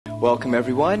Welcome,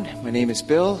 everyone. My name is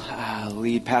Bill,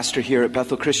 lead pastor here at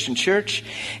Bethel Christian Church.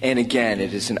 And again,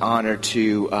 it is an honor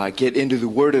to get into the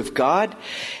Word of God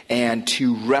and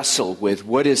to wrestle with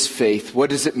what is faith,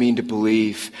 what does it mean to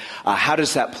believe, how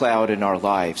does that play out in our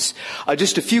lives.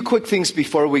 Just a few quick things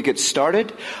before we get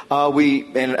started.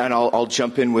 I'll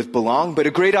jump in with belong, but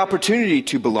a great opportunity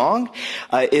to belong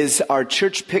is our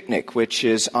church picnic, which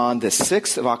is on the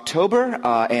 6th of October.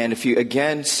 And if you,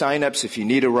 again, sign-ups, if you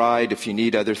need a ride, if you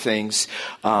need other things,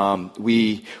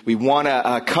 we want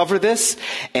to cover this.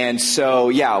 And so,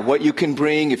 yeah, what you can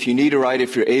bring, if you need a ride,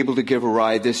 if you're able to give a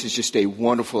ride, this is just a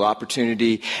wonderful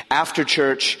opportunity after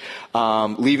church,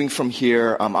 leaving from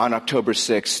here on October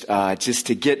 6th, just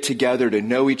to get together, to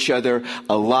know each other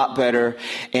a lot better,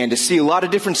 and to see a lot of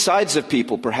different sides of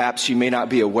people perhaps you may not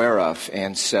be aware of.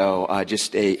 And so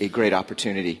just a great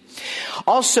opportunity.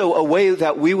 Also, a way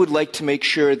that we would like to make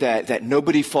sure that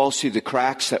nobody falls through the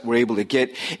cracks, that we're able to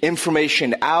get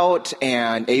information out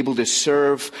and able to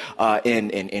serve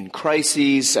in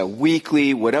crises,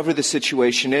 weekly, whatever the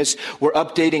situation is. We're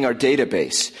updating our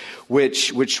database,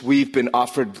 which we've been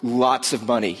offered lots of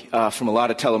money from a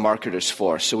lot of telemarketers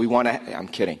for. So we want to, I'm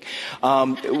kidding.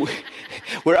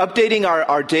 We're updating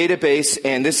our database,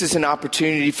 and this is an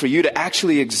opportunity for you to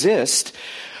actually exist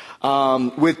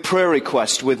with prayer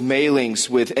requests, with mailings,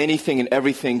 with anything and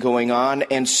everything going on.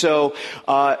 And so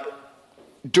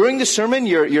during the sermon,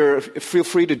 you're feel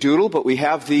free to doodle, but we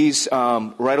have these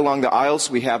right along the aisles.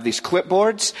 We have these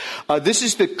clipboards. This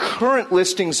is the current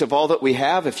listings of all that we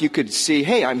have. If you could see,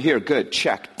 hey, I'm here, good,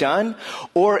 check, done.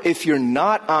 Or if you're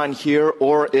not on here,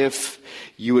 or if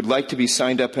you would like to be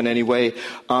signed up in any way,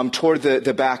 toward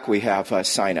the back we have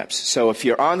sign-ups. So if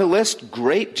you're on the list,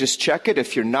 great, just check it.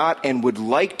 If you're not and would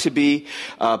like to be,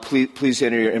 please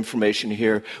enter your information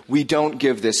here. We don't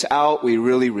give this out. We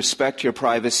really respect your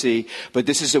privacy, but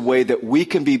this is a way that we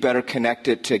can be better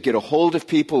connected to get a hold of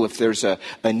people if there's a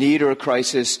need or a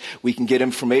crisis. We can get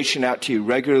information out to you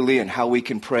regularly and how we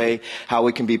can pray, how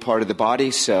we can be part of the body.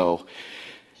 So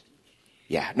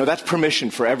yeah, no, that's permission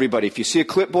for everybody. If you see a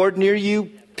clipboard near you,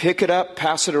 pick it up,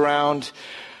 pass it around.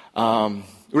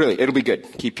 Really, it'll be good.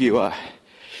 Keep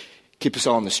us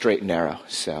all on the straight and narrow.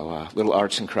 So, little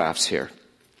arts and crafts here.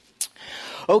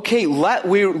 Okay,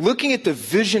 we're looking at the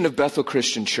vision of Bethel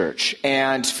Christian Church.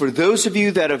 And for those of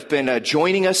you that have been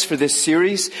joining us for this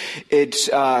series, it's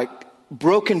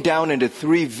broken down into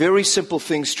three very simple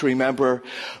things to remember,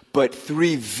 but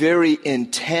three very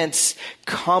intense,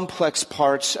 complex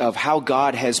parts of how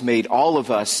God has made all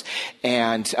of us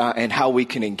and how we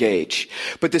can engage.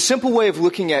 But the simple way of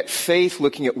looking at faith,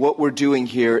 looking at what we're doing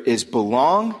here, is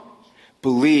belong,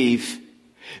 believe,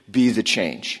 be the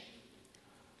change.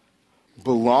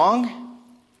 Belong,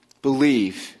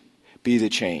 believe, be the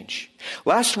change.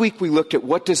 Last week we looked at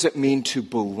what does it mean to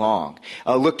belong.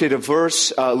 Looked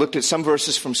at some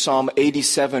verses from Psalm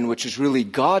 87, which is really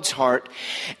God's heart.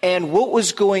 And what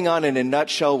was going on in a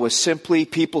nutshell was simply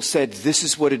people said, this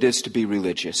is what it is to be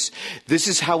religious. This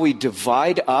is how we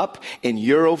divide up, and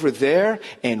you're over there,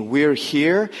 and we're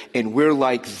here, and we're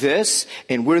like this,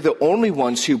 and we're the only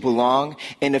ones who belong.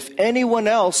 And if anyone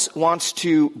else wants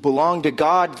to belong to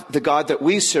God, the God that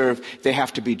we serve, they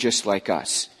have to be just like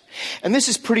us. And this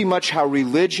is pretty much how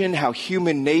religion, how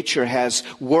human nature has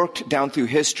worked down through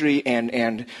history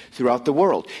and throughout the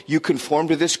world. You conform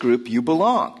to this group, you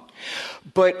belong.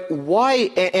 But why?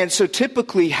 And so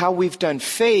typically how we've done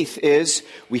faith is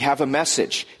we have a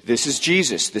message. This is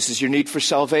Jesus. This is your need for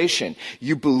salvation.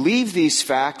 You believe these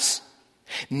facts.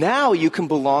 Now you can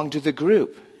belong to the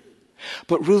group.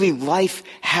 But really life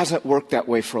hasn't worked that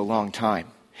way for a long time.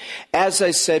 As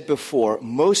I said before,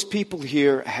 most people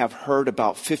here have heard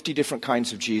about 50 different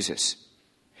kinds of Jesus.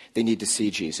 They need to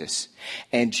see Jesus.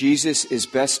 And Jesus is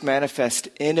best manifest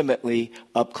intimately,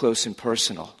 up close and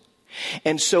personal.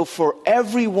 And so for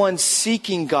everyone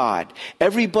seeking God,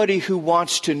 everybody who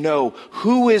wants to know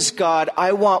who is God,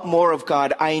 I want more of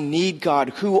God, I need God,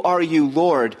 who are you,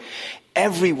 Lord?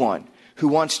 Everyone who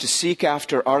wants to seek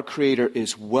after our Creator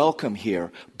is welcome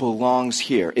here, belongs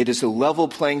here. It is a level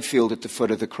playing field at the foot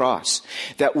of the cross.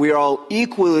 That we are all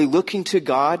equally looking to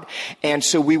God, and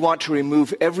so we want to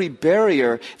remove every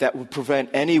barrier that would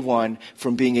prevent anyone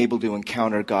from being able to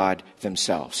encounter God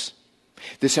themselves.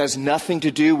 This has nothing to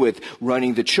do with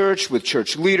running the church, with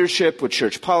church leadership, with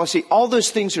church policy. All those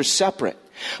things are separate.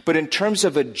 But in terms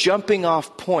of a jumping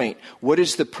off point, what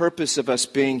is the purpose of us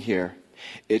being here?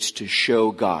 It's to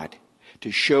show God.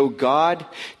 to show God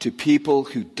to people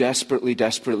who desperately,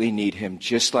 desperately need him,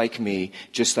 just like me,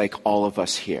 just like all of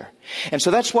us here. And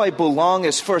so that's why belong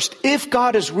is first. If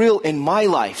God is real in my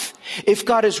life, if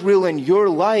God is real in your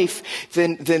life,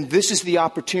 then this is the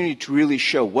opportunity to really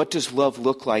show what does love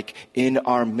look like in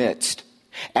our midst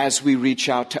as we reach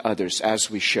out to others,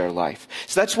 as we share life.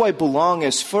 So that's why belong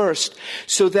is first,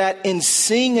 so that in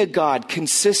seeing a God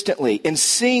consistently, in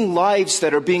seeing lives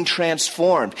that are being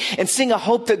transformed, and seeing a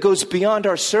hope that goes beyond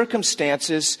our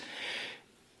circumstances,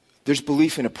 there's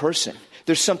belief in a person.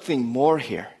 There's something more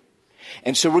here.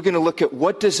 And so we're going to look at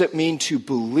what does it mean to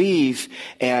believe,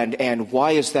 and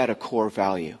why is that a core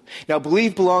value. Now,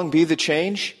 believe, belong, be the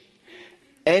change.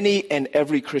 Any and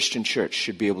every Christian church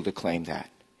should be able to claim that.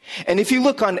 And if you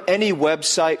look on any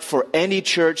website for any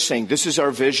church saying this is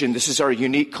our vision, this is our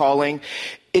unique calling,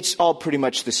 it's all pretty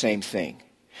much the same thing.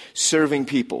 Serving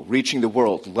people, reaching the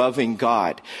world, loving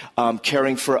God,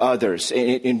 caring for others,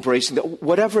 embracing,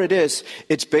 whatever it is,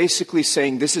 it's basically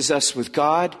saying this is us with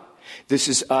God, this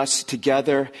is us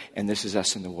together, and this is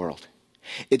us in the world.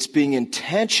 It's being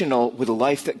intentional with the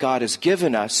life that God has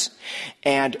given us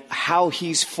and how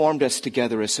he's formed us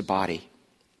together as a body.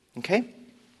 Okay?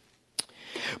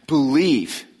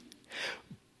 Believe.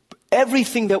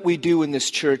 Everything that we do in this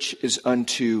church is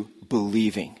unto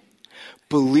believing.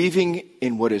 Believing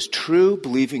in what is true,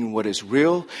 believing in what is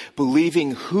real,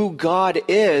 believing who God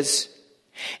is,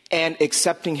 and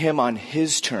accepting him on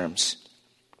his terms,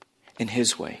 in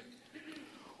his way.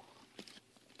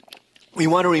 We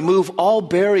want to remove all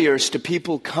barriers to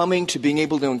people coming to being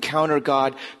able to encounter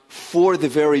God for the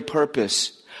very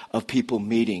purpose of people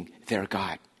meeting their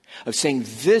God. Of saying,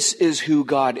 this is who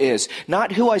God is.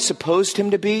 Not who I supposed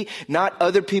him to be, not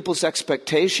other people's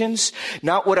expectations,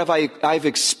 not what I've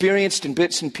experienced in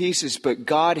bits and pieces, but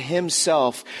God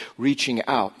himself reaching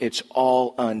out. It's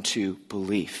all unto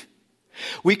belief.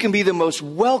 We can be the most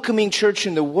welcoming church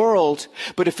in the world,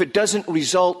 but if it doesn't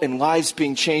result in lives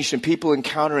being changed and people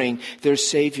encountering their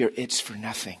Savior, it's for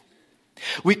nothing.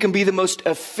 We can be the most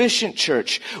efficient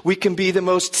church. We can be the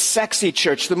most sexy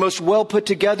church, the most well put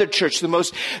together church, the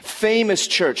most famous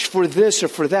church for this or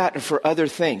for that or for other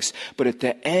things. But at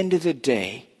the end of the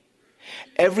day,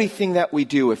 everything that we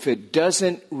do, if it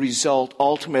doesn't result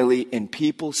ultimately in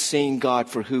people seeing God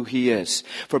for who he is,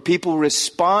 for people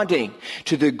responding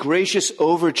to the gracious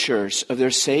overtures of their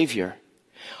Savior,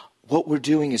 what we're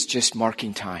doing is just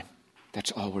marking time.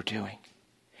 That's all we're doing.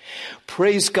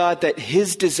 Praise God that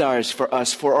his desires for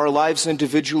us, for our lives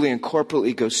individually and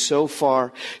corporately, go so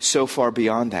far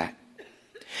beyond that.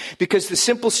 Because the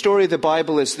simple story of the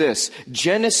Bible is this.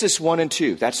 Genesis 1 and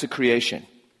 2, that's the creation.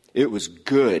 It was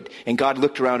good. And God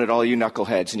looked around at all you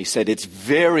knuckleheads and he said, it's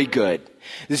very good.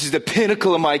 This is the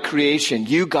pinnacle of my creation.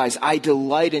 You guys, I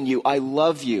delight in you. I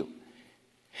love you.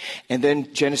 And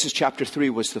then Genesis chapter 3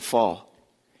 was the fall.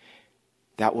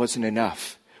 That wasn't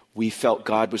enough. We felt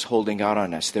God was holding out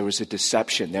on us. There was a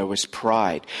deception. There was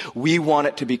pride. We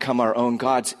wanted to become our own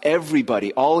gods.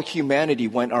 Everybody, all humanity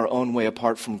went our own way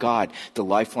apart from God. The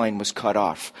lifeline was cut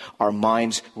off. Our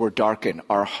minds were darkened.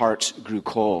 Our hearts grew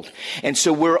cold. And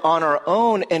so we're on our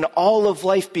own, and all of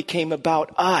life became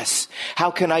about us. How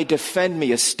can I defend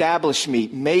me, establish me,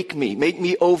 make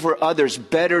me over others,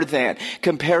 better than,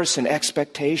 comparison,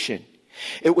 expectation.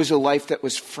 It was a life that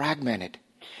was fragmented.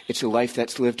 It's a life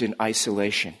that's lived in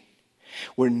isolation,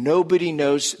 where nobody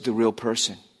knows the real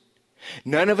person.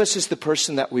 None of us is the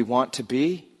person that we want to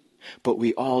be, but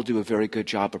we all do a very good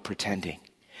job of pretending.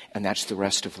 And that's the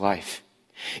rest of life.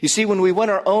 You see, when we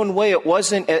went our own way, it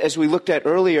wasn't, as we looked at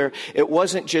earlier, it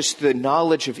wasn't just the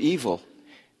knowledge of evil,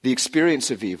 the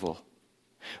experience of evil,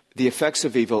 the effects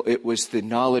of evil. It was the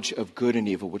knowledge of good and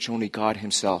evil, which only God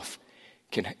himself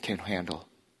can handle.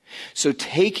 So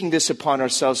taking this upon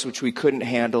ourselves, which we couldn't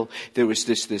handle, there was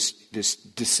this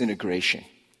disintegration.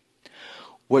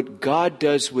 What God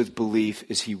does with belief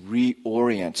is he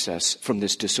reorients us from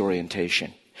this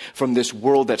disorientation, from this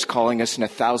world that's calling us in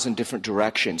 1,000 different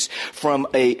directions, from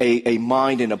a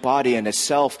mind and a body and a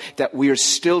self that we are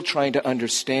still trying to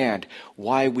understand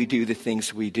why we do the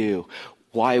things we do,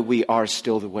 why we are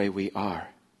still the way we are.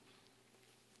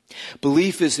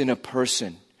 Belief is in a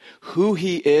person, who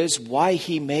he is, why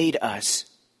he made us,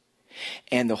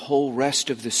 and the whole rest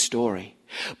of the story.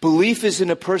 Belief is in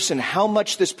a person, how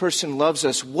much this person loves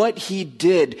us, what he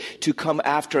did to come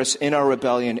after us in our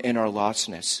rebellion, in our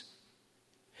lostness.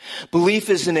 Belief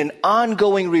is in an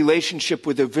ongoing relationship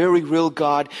with a very real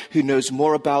God who knows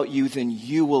more about you than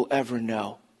you will ever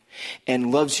know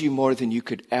and loves you more than you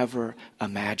could ever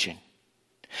imagine.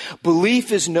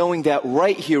 Belief is knowing that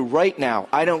right here, right now,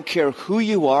 I don't care who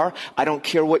you are, I don't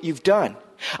care what you've done.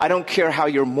 I don't care how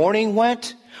your morning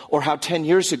went or how 10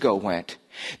 years ago went.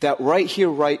 That right here,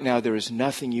 right now, there is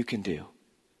nothing you can do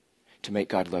to make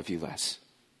God love you less.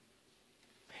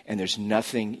 And there's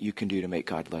nothing you can do to make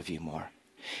God love you more.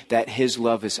 That his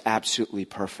love is absolutely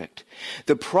perfect.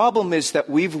 The problem is that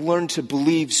we've learned to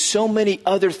believe so many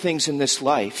other things in this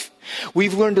life.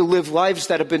 We've learned to live lives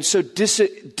that have been so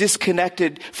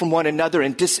disconnected from one another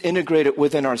and disintegrated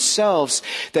within ourselves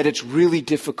that it's really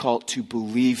difficult to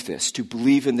believe this, to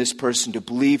believe in this person, to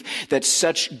believe that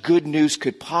such good news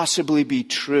could possibly be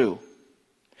true.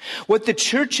 What the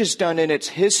church has done in its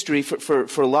history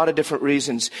for a lot of different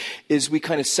reasons is we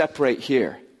kind of separate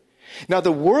here. Now,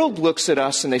 the world looks at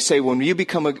us and they say, when you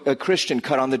become a Christian,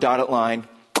 cut on the dotted line,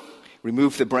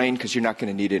 remove the brain because you're not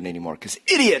going to need it anymore because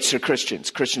idiots are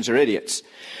Christians. Christians are idiots.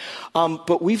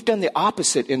 But we've done the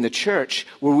opposite in the church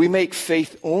where we make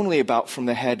faith only about from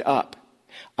the head up.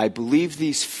 I believe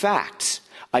these facts.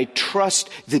 I trust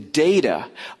the data.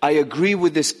 I agree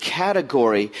with this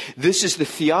category. This is the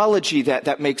theology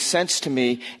that makes sense to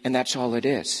me, and that's all it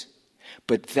is.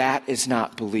 But that is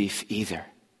not belief either.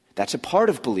 That's a part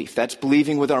of belief. That's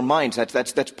believing with our minds.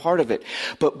 That's part of it.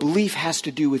 But belief has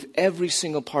to do with every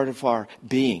single part of our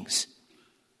beings.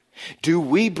 Do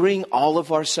we bring all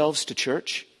of ourselves to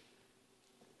church?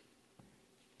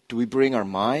 Do we bring our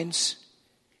minds?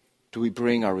 Do we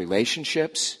bring our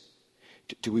relationships?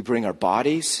 Do we bring our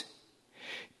bodies?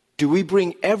 Do we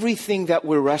bring everything that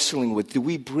we're wrestling with? Do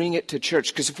we bring it to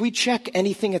church? Because if we check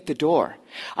anything at the door,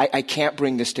 I can't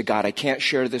bring this to God. I can't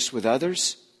share this with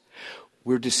others.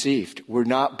 We're deceived. We're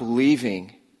not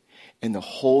believing in the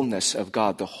wholeness of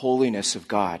God, the holiness of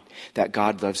God, that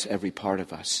God loves every part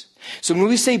of us. So when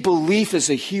we say belief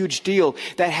is a huge deal,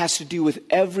 that has to do with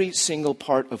every single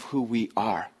part of who we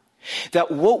are. That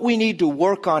what we need to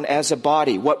work on as a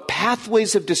body, what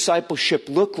pathways of discipleship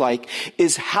look like,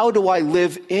 is how do I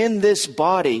live in this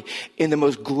body in the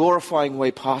most glorifying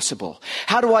way possible?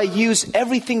 How do I use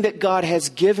everything that God has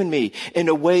given me in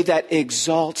a way that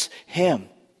exalts him?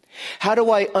 How do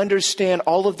I understand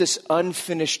all of this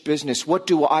unfinished business? What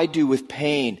do I do with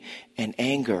pain and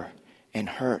anger and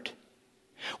hurt?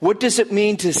 What does it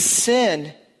mean to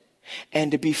sin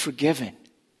and to be forgiven?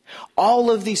 All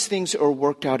of these things are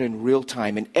worked out in real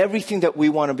time, and everything that we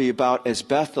want to be about as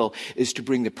Bethel is to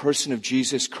bring the person of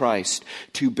Jesus Christ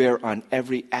to bear on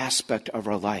every aspect of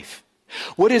our life.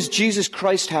 What does Jesus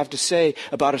Christ have to say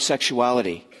about our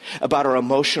sexuality, about our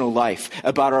emotional life,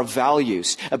 about our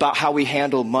values, about how we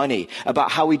handle money, about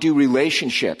how we do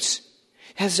relationships?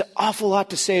 It has an awful lot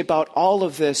to say about all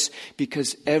of this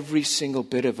because every single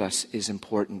bit of us is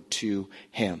important to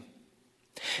him.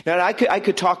 Now, I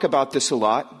could talk about this a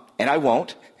lot, and I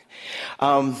won't.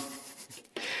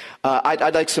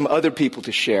 I'd like some other people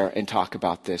to share and talk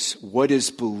about this. What is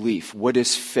belief? What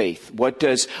is faith? What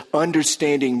does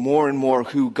understanding more and more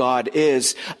who God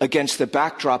is against the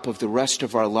backdrop of the rest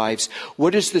of our lives,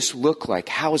 what does this look like?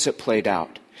 How is it played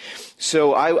out?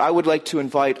 So I would like to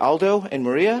invite Aldo and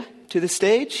Maria to the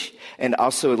stage, and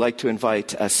also would like to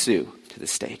invite Sue to the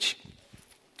stage.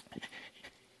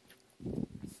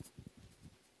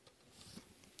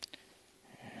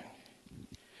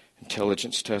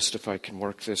 Intelligence test if I can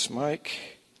work this mic.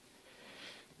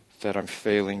 That I'm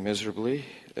failing miserably.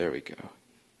 There we go.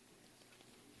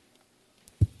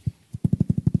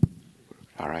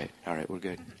 All right, we're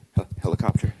good.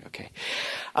 Helicopter, okay.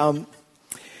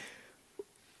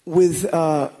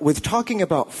 With talking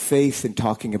about faith and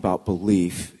talking about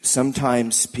belief,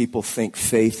 sometimes people think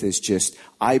faith is just,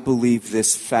 I believe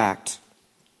this fact,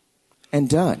 and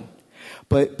done.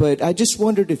 But I just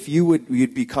wondered if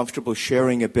you'd be comfortable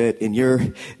sharing a bit in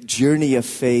your journey of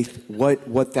faith,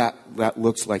 what that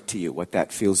looks like to you, what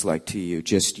that feels like to you,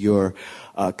 just your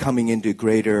coming into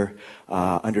greater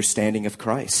understanding of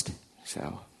Christ.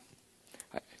 So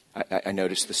I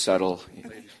noticed the subtle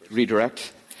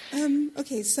redirect.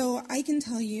 Okay, so I can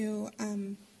tell you,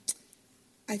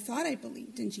 I thought I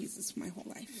believed in Jesus my whole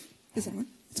life. Is that on?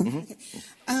 It's on? Mm-hmm. Okay.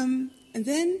 And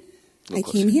then I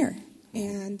came here.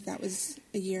 And that was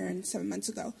a year and 7 months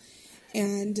ago.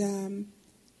 And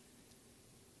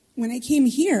when I came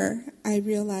here, I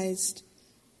realized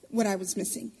what I was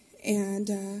missing.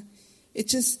 And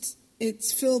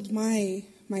it's filled my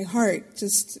heart.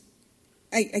 Just,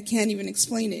 I can't even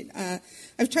explain it.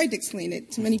 I've tried to explain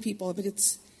it to many people, but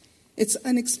it's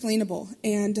unexplainable.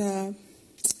 And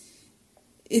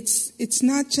it's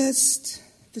not just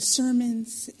the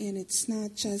sermons, and it's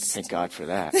not just... Thank God for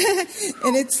that.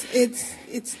 And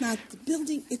it's not the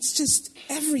building, it's just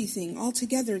everything all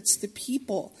together. It's the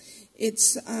people.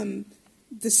 It's the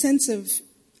sense of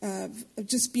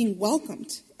just being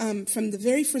welcomed. From the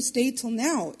very first day till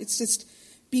now, it's just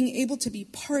being able to be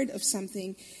part of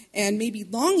something and maybe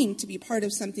longing to be part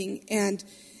of something and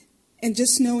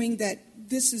just knowing that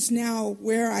this is now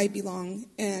where I belong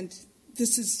and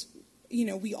this is,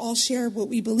 we all share what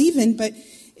we believe in, but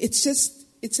it's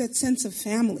that sense of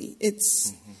family.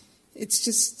 It's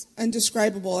just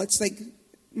indescribable. It's like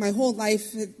my whole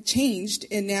life had changed,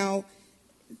 and now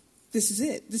this is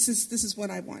it. This is what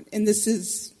I want. And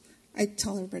I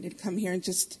tell everybody to come here and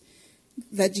just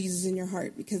let Jesus in your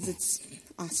heart because it's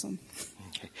awesome.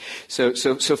 Okay.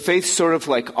 So faith's sort of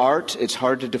like art. It's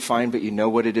hard to define, but you know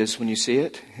what it is when you see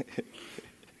it.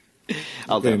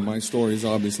 Okay, my story is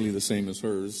obviously the same as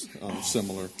hers,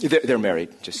 similar. They're married,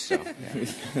 just so.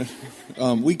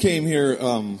 Yeah. We came here,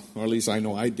 or at least I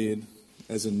know I did,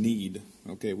 as a need.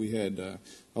 Okay, we had a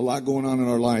lot going on in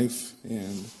our life,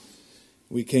 and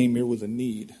we came here with a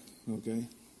need. Okay,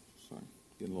 sorry,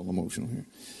 getting a little emotional here,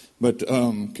 but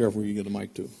careful where you get the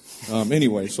mic too.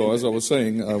 Anyway, so as I was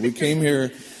saying, we came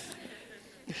here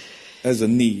as a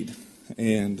need,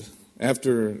 and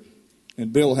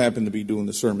Bill happened to be doing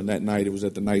the sermon that night. It was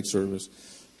at the night service.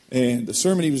 And the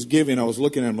sermon he was giving, I was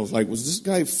looking at him, I was like, was this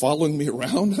guy following me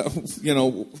around?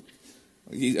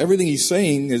 Everything he's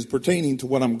saying is pertaining to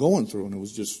what I'm going through. And it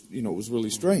was just, it was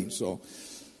really strange. So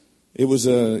it was,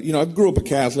 I grew up a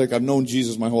Catholic. I've known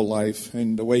Jesus my whole life.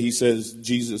 And the way he says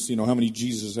Jesus, how many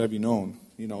Jesus have you known?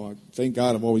 Thank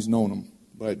God I've always known him.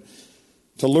 But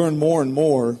to learn more and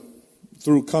more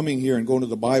through coming here and going to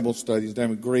the Bible studies,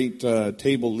 having great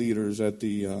table leaders at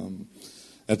the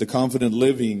Confident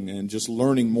Living, and just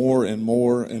learning more and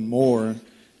more and more.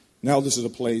 Now this is a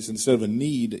place, instead of a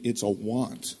need, it's a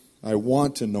want. I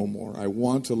want to know more. I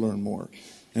want to learn more.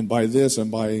 And by this, and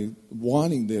by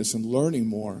wanting this and learning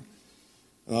more,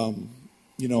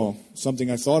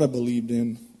 something I thought I believed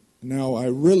in, now I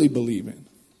really believe in.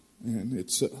 And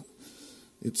it's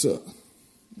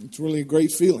really a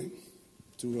great feeling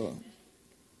to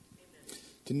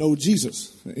know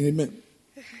Jesus. Amen.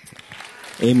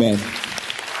 Amen.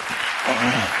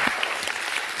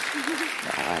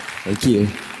 Thank you.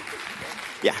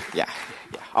 Yeah.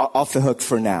 Off the hook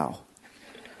for now.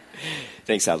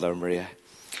 Thanks, Adler Maria.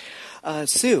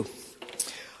 Sue,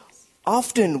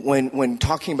 often when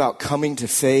talking about coming to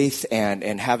faith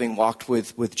and having walked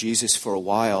with Jesus for a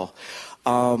while,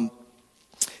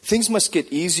 things must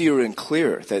get easier and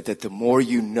clearer, that the more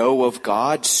you know of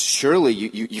God, surely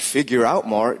you figure out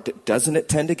more. Doesn't it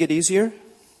tend to get easier?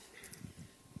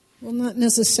 Well, not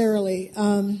necessarily.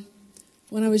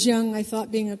 When I was young, I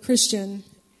thought being a Christian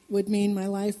would mean my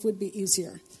life would be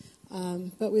easier.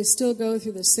 But we still go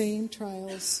through the same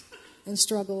trials and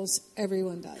struggles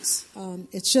everyone does.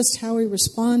 It's just how we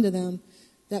respond to them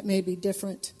that may be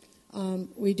different.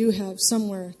 We do have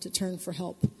somewhere to turn for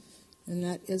help. And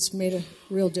that has made a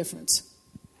real difference.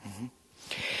 Mm-hmm.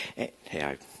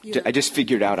 Hey, I just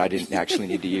figured out I didn't actually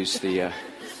need to use the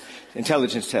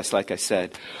intelligence test, like I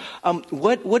said.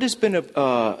 What has been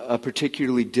a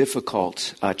particularly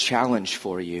difficult challenge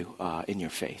for you in your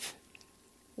faith?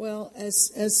 Well,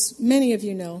 as many of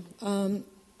you know,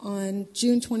 on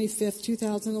June 25th,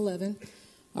 2011,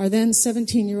 our then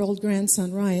 17-year-old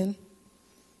grandson, Ryan,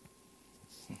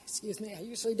 excuse me, I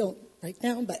usually don't break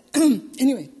down, but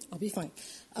anyway, I'll be fine.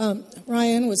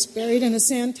 Ryan was buried in a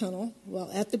sand tunnel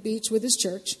while at the beach with his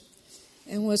church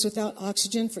and was without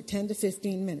oxygen for 10 to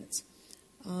 15 minutes.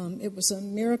 It was a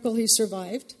miracle he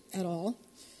survived at all.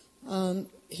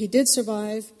 He did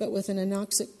survive, but with an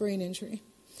anoxic brain injury.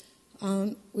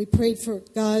 We prayed for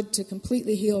God to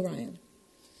completely heal Ryan.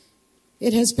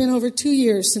 It has been over 2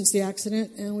 years since the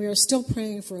accident, and we are still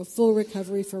praying for a full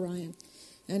recovery for Ryan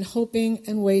and hoping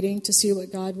and waiting to see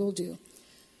what God will do.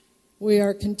 We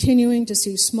are continuing to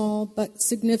see small but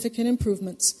significant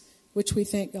improvements, which we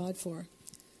thank God for.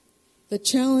 The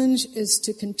challenge is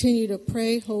to continue to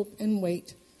pray, hope, and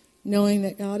wait, knowing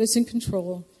that God is in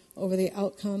control over the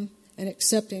outcome and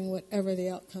accepting whatever the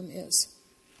outcome is.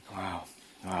 Wow.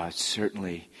 It's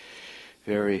certainly a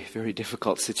very, very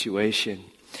difficult situation.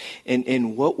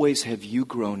 In what ways have you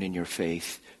grown in your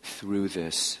faith through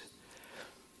this?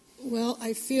 Well,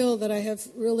 I feel that I have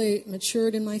really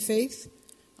matured in my faith.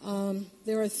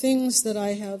 There are things that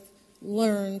I have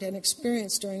learned and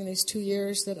experienced during these 2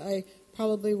 years that I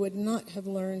probably would not have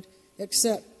learned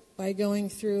except by going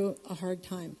through a hard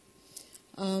time.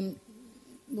 The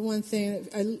one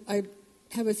thing, I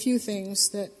have a few things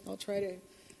that I'll try to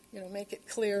make it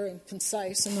clear and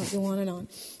concise and not go on and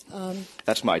on.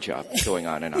 That's my job, going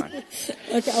on and on.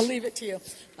 Okay, I'll leave it to you.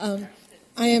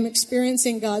 I am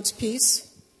experiencing God's peace.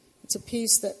 It's a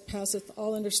peace that passeth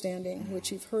all understanding,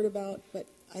 which you've heard about, but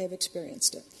I have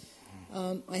experienced it.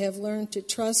 I have learned to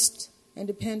trust and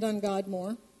depend on God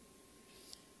more.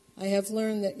 I have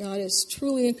learned that God is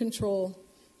truly in control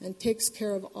and takes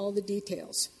care of all the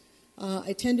details.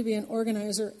 I tend to be an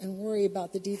organizer and worry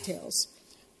about the details.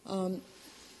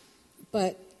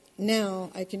 But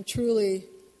now I can truly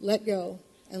let go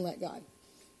and let God.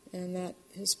 And that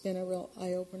has been a real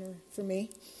eye-opener for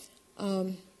me.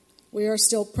 We are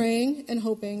still praying and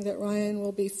hoping that Ryan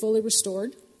will be fully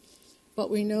restored,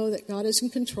 but we know that God is in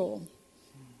control,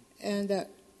 and that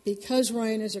because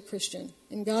Ryan is a Christian,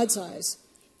 in God's eyes,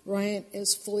 Ryan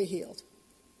is fully healed.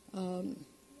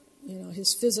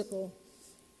 His physical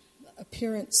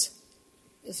appearance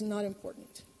is not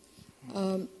important.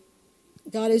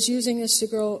 God is using this to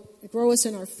grow us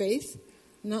in our faith,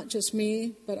 not just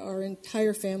me, but our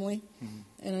entire family,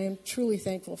 and I am truly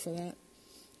thankful for that.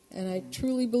 And I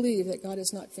truly believe that God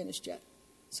is not finished yet.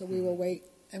 So we will wait,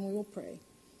 and we will pray,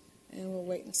 and we'll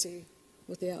wait and see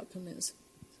what the outcome is.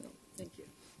 So, thank you.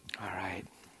 All right.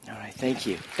 Thank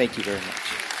you. Thank you very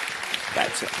much.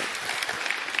 That's it.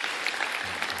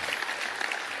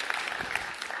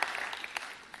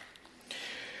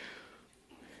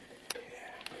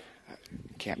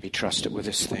 Can't be trusted with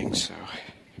this thing, so...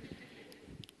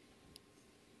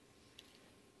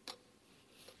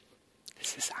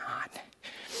 This is on.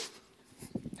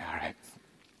 All right.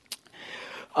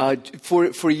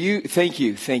 For you, thank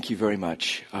you very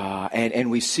much. And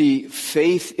we see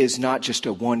faith is not just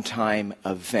a one-time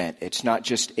event. It's not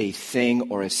just a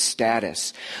thing or a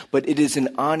status, but it is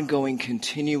an ongoing,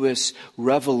 continuous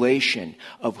revelation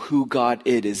of who God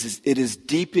is. It is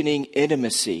deepening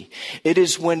intimacy. It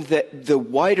is when the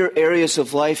wider areas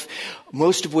of life,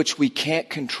 most of which we can't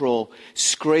control,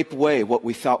 scrape away what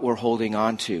we thought we're holding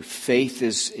on to. Faith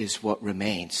is what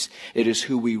remains. It is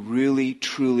who we really,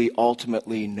 truly,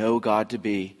 ultimately know God to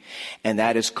be, and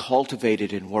that is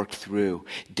cultivated and worked through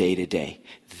day to day.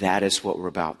 That is what we're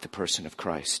about, the person of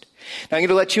Christ. Now, I'm going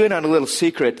to let you in on a little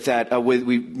secret that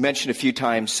we mentioned a few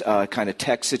times, kind of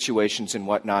tech situations and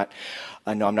whatnot.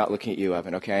 No, I'm not looking at you,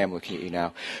 Evan. Okay, I am looking at you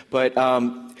now. But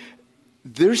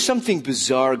there's something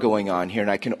bizarre going on here,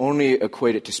 and I can only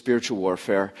equate it to spiritual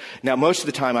warfare. Now, most of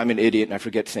the time I'm an idiot and I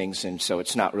forget things, and so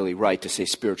it's not really right to say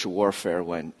spiritual warfare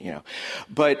when,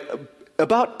 But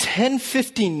about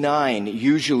 10:59,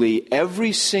 usually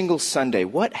every single Sunday,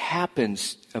 what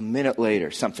happens a minute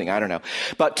later? Something, I don't know.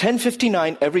 About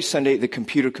 10:59 every Sunday, the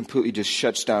computer completely just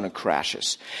shuts down and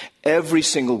crashes. Every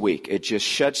single week, it just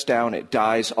shuts down, it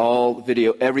dies, all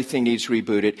video, everything needs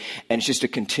rebooted, and it's just a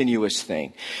continuous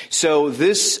thing. So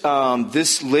this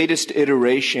latest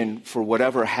iteration, for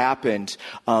whatever happened,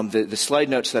 the slide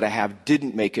notes that I have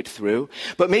didn't make it through.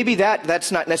 But maybe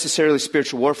that's not necessarily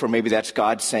spiritual warfare. Maybe that's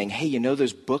God saying, hey,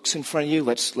 those books in front of you?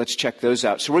 Let's check those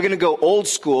out. So we're going to go old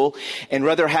school, and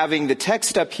rather having the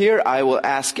text up here, I will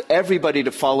ask everybody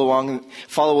to follow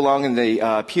along in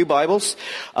the Pew Bibles.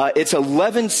 It's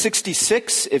 1166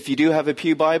 if you do have a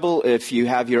Pew Bible. If you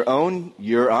have your own,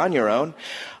 you're on your own.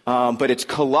 But it's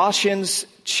Colossians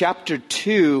chapter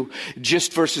 2,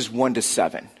 just verses 1 to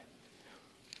 7.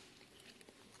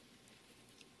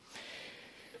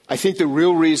 I think the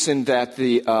real reason that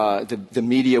the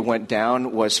media went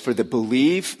down was for the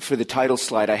Believe. For the title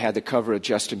slide, I had the cover of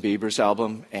Justin Bieber's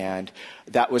album, and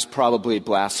that was probably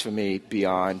blasphemy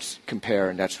beyond compare,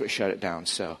 and that's what shut it down.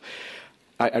 So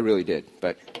I really did.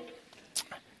 But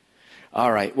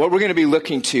all right, what we're going to be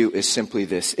looking to is simply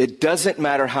this. It doesn't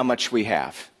matter how much we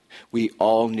have. We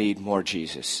all need more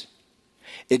Jesus.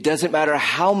 It doesn't matter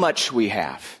how much we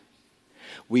have.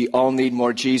 We all need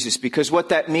more Jesus, because what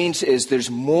that means is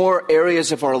there's more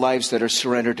areas of our lives that are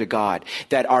surrendered to God,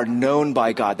 that are known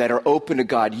by God, that are open to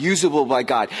God, usable by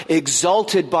God,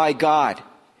 exalted by God,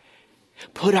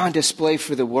 put on display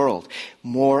for the world.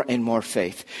 More and more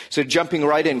faith. So jumping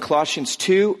right in, Colossians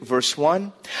 2, verse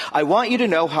 1. I want you to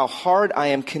know how hard I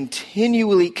am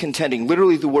continually contending.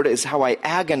 Literally, the word is how I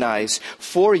agonize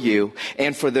for you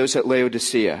and for those at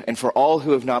Laodicea and for all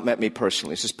who have not met me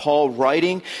personally. This is Paul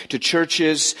writing to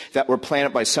churches that were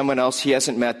planted by someone else. He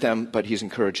hasn't met them, but he's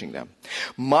encouraging them.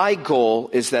 My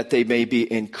goal is that they may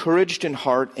be encouraged in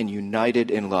heart and united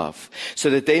in love,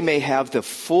 so that they may have the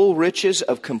full riches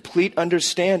of complete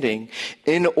understanding,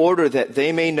 in order that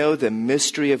they may know the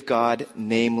mystery of God,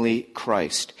 namely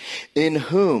Christ, in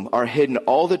whom are hidden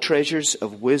all the treasures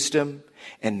of wisdom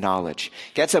and knowledge.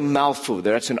 That's a mouthful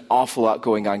there. That's an awful lot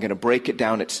going on. I'm going to break it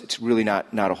down. It's really not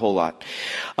a whole lot.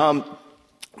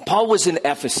 Paul was in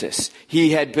Ephesus.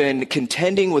 He had been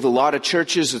contending with a lot of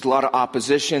churches, with a lot of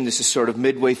opposition. This is sort of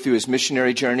midway through his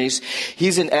missionary journeys.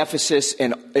 He's in Ephesus,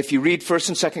 and if you read 1st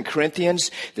and 2nd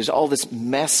Corinthians, there's all this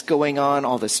mess going on,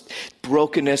 all this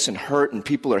brokenness and hurt, and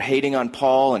people are hating on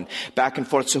Paul and back and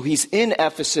forth. So he's in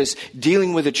Ephesus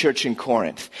dealing with the church in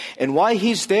Corinth. And while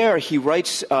he's there, he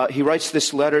writes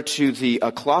this letter to the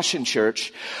Colossian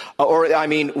church.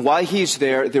 While he's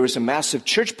there was a massive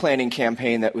church planting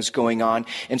campaign that was going on.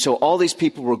 And so all these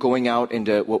people were going out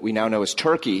into what we now know as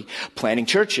Turkey, planting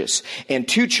churches. And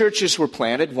 2 churches were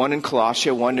planted, one in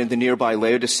Colossia, one in the nearby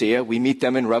Laodicea. We meet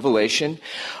them in Revelation.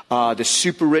 The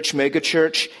super rich mega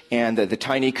church and the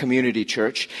tiny community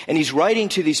church. And he's writing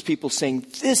to these people saying,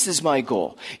 this is my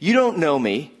goal. You don't know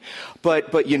me,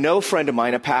 but you know a friend of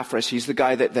mine, Epaphras. He's the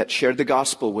guy that shared the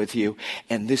gospel with you.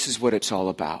 And this is what it's all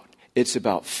about. It's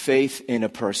about faith in a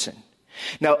person.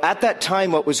 Now, at that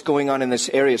time, what was going on in this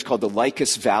area is called the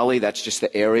Lycus Valley. That's just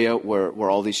the area where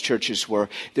all these churches were.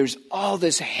 There's all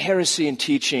this heresy and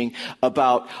teaching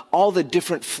about all the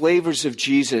different flavors of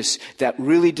Jesus that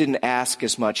really didn't ask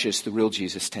as much as the real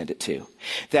Jesus tended to.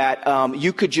 That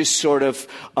you could just sort of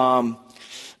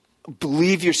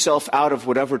believe yourself out of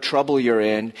whatever trouble you're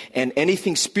in, and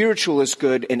anything spiritual is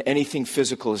good and anything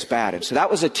physical is bad. And so that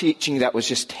was a teaching that was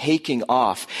just taking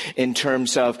off in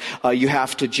terms of you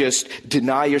have to just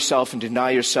deny yourself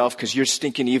because you're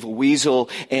stinking evil weasel,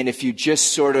 and if you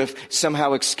just sort of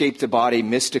somehow escape the body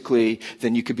mystically,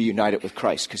 then you could be united with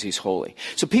Christ because he's holy.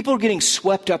 So people are getting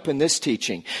swept up in this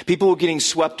teaching. People were getting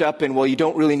swept up in, well, you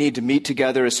don't really need to meet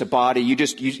together as a body.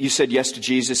 You said yes to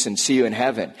Jesus and see you in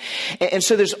heaven. And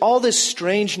so there's all this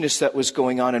strangeness that was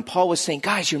going on, and Paul was saying,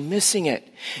 guys, you're missing it.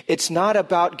 It's not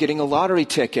about getting a lottery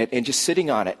ticket and just sitting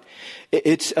on it.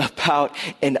 It's about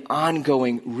an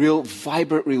ongoing, real,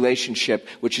 vibrant relationship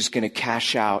which is going to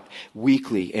cash out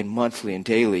weekly and monthly and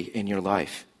daily in your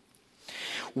life.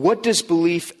 What does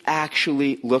belief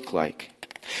actually look like?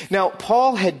 Now,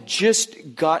 Paul had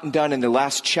just gotten done in the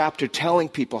last chapter telling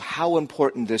people how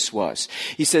important this was.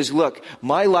 He says, look,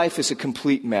 my life is a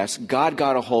complete mess. God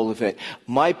got a hold of it.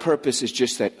 My purpose is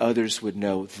just that others would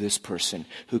know this person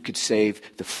who could save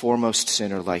the foremost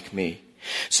sinner like me.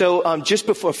 So just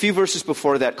before, a few verses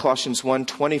before that, Colossians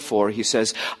 1:24, he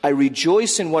says, I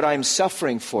rejoice in what I'm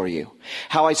suffering for you,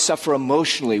 how I suffer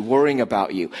emotionally worrying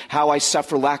about you, how I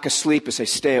suffer lack of sleep as I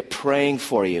stay up praying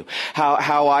for you,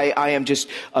 how I am just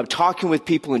talking with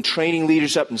people and training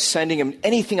leaders up and sending them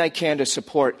anything I can to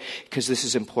support, because this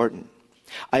is important.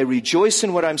 I rejoice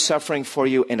in what I'm suffering for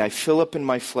you, and I fill up in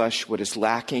my flesh what is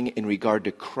lacking in regard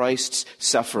to Christ's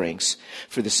sufferings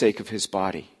for the sake of his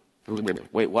body.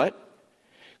 Wait, what?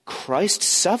 Christ's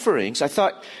sufferings? I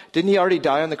thought, didn't he already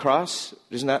die on the cross?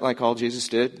 Isn't that like all Jesus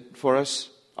did for us?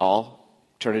 All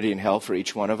eternity in hell for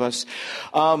each one of us.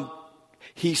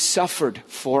 He suffered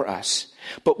for us.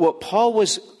 But what Paul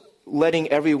was letting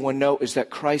everyone know is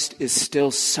that Christ is still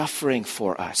suffering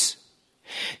for us.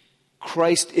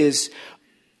 Christ is,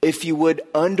 if you would,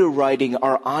 underwriting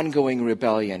our ongoing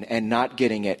rebellion and not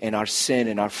getting it, and our sin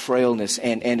and our frailness,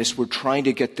 and as we're trying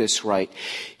to get this right.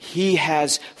 He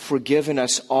has forgiven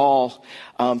us all,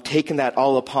 taken that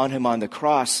all upon him on the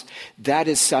cross. That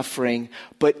is suffering.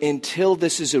 But until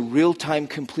this is a real-time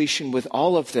completion with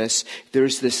all of this,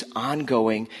 there's this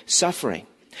ongoing suffering.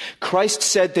 Christ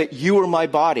said that you are my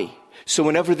body. So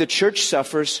whenever the church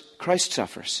suffers, Christ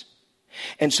suffers.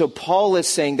 And so Paul is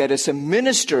saying that as a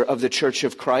minister of the Church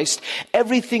of Christ,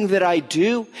 everything that I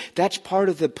do, that's part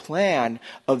of the plan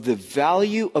of the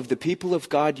value of the people of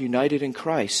God united in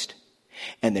Christ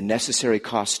and the necessary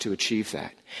cost to achieve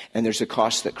that. And there's a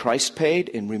cost that Christ paid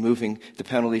in removing the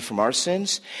penalty from our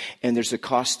sins, and there's a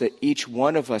cost that each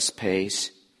one of us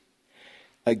pays.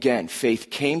 Again, faith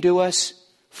came to us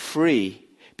free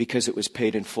because it was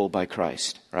paid in full by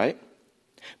Christ, right?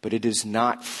 But it is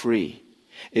not free.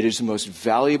 It is the most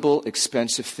valuable,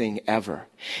 expensive thing ever.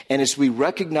 And as we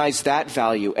recognize that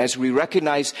value, as we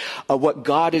recognize what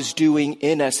God is doing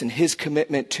in us and his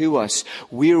commitment to us,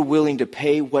 we are willing to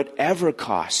pay whatever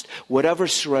cost, whatever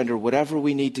surrender, whatever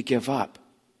we need to give up,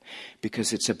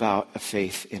 because it's about a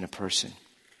faith in a person.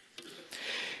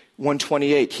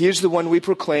 128, here's the one we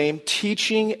proclaim,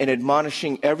 teaching and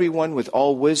admonishing everyone with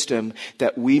all wisdom,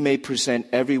 that we may present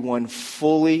everyone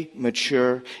fully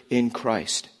mature in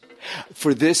Christ.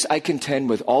 For this I contend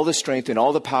with all the strength and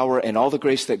all the power and all the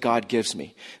grace that God gives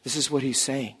me. This is what he's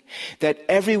saying. That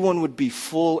everyone would be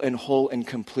full and whole and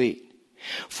complete.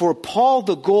 For Paul,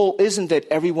 the goal isn't that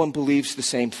everyone believes the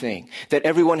same thing, that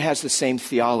everyone has the same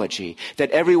theology,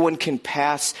 that everyone can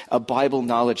pass a Bible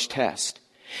knowledge test.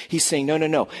 He's saying,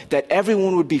 no, that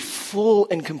everyone would be full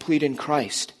and complete in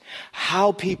Christ.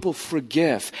 How people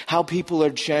forgive, how people are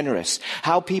generous,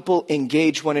 how people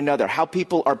engage one another, how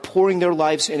people are pouring their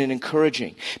lives in and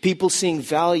encouraging, people seeing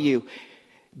value,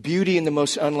 beauty in the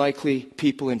most unlikely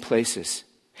people and places.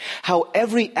 How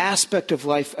every aspect of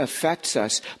life affects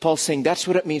us. Paul's saying that's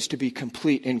what it means to be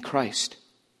complete in Christ.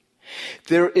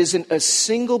 There isn't a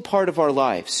single part of our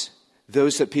lives,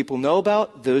 those that people know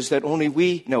about, those that only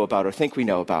we know about or think we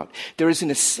know about. There isn't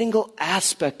a single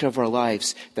aspect of our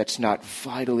lives that's not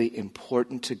vitally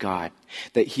important to God,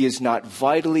 that he is not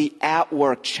vitally at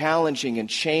work, challenging and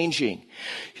changing,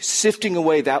 sifting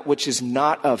away that which is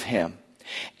not of him,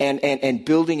 and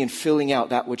building and filling out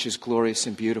that which is glorious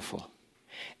and beautiful.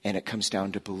 And it comes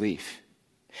down to belief.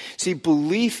 See,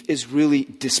 belief is really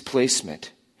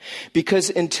displacement. Because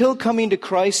until coming to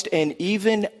Christ, and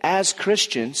even as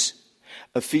Christians,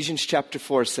 Ephesians chapter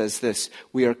 4 says this: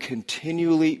 we are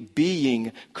continually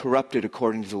being corrupted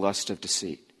according to the lust of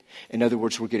deceit. In other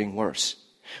words, we're getting worse.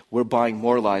 We're buying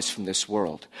more lies from this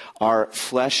world. Our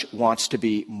flesh wants to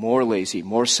be more lazy,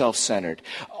 more self-centered,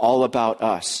 all about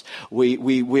us.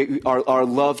 Our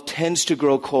love tends to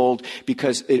grow cold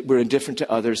because we're indifferent to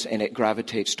others and it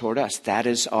gravitates toward us. That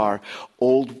is our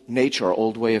old nature, our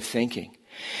old way of thinking.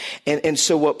 And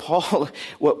so what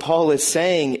Paul is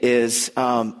saying is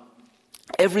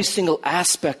every single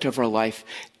aspect of our life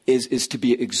is to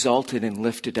be exalted and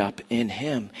lifted up in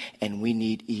him, and we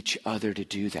need each other to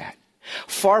do that.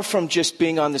 Far from just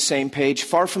being on the same page,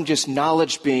 far from just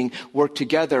knowledge being worked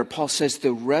together, Paul says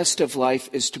the rest of life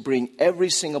is to bring every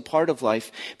single part of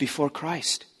life before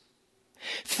Christ.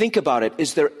 Think about it.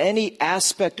 Is there any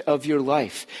aspect of your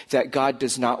life that God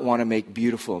does not want to make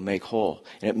beautiful, make whole?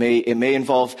 And it may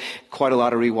involve quite a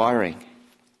lot of rewiring.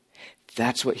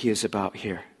 That's what he is about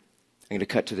here. I'm going to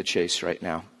cut to the chase right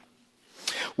now.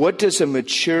 What does a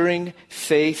maturing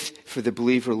faith for the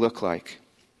believer look like?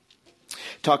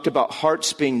 Talked about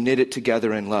hearts being knitted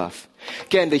together in love.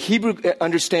 Again, the Hebrew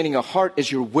understanding of heart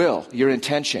is your will, your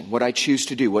intention, what I choose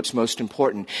to do, what's most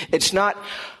important. It's not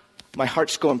my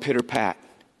heart's going pitter-pat.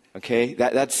 Okay,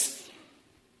 that's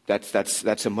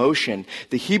emotion.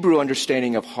 The Hebrew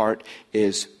understanding of heart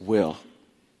is will.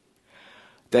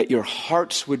 That your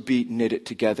hearts would be knitted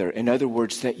together. In other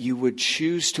words, that you would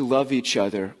choose to love each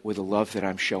other with a love that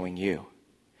I'm showing you.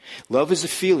 Love is a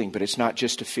feeling, but it's not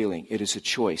just a feeling. It is a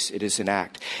choice. It is an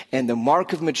act. And the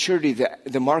mark of maturity,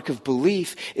 the mark of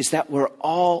belief, is that we're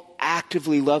all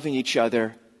actively loving each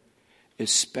other,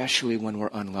 especially when we're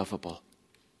unlovable.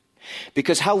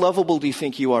 Because how lovable do you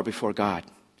think you are before God?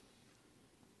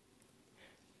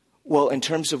 Well, in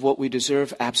terms of what we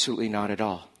deserve, absolutely not at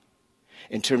all.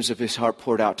 In terms of his heart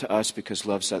poured out to us because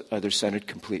love's other-centered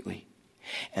completely.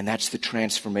 And that's the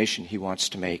transformation he wants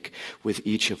to make with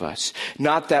each of us.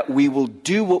 Not that we will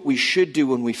do what we should do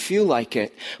when we feel like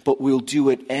it, but we'll do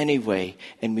it anyway,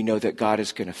 and we know that God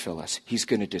is going to fill us. He's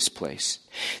going to displace.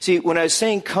 See, when I was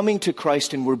saying coming to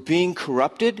Christ and we're being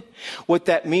corrupted, what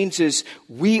that means is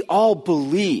we all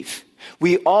believe.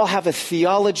 We all have a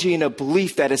theology and a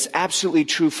belief that is absolutely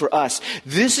true for us.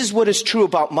 This is what is true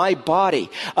about my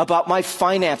body, about my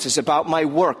finances, about my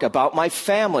work, about my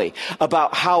family,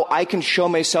 about how I can show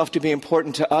myself to be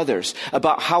important to others,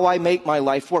 about how I make my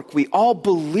life work. We all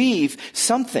believe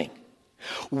something.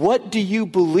 What do you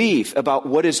believe about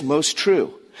what is most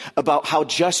true? About how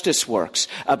justice works?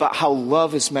 About how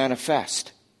love is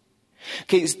manifest?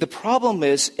 Okay, the problem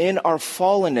is in our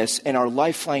fallenness and our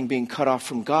lifeline being cut off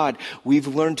from God, we've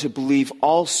learned to believe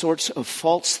all sorts of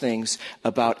false things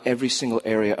about every single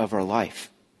area of our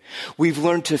life. We've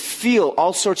learned to feel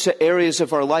all sorts of areas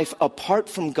of our life apart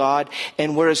from God,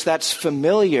 and whereas that's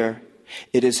familiar,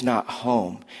 it is not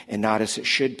home and not as it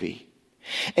should be.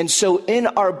 And so in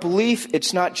our belief,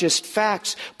 it's not just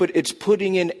facts, but it's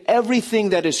putting in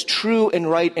everything that is true and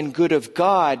right and good of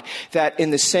God, that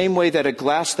in the same way that a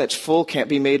glass that's full can't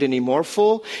be made any more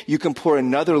full, you can pour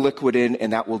another liquid in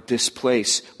and that will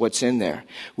displace what's in there.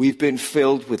 We've been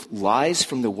filled with lies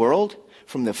from the world,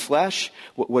 from the flesh,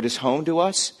 what is home to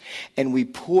us, and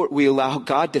we allow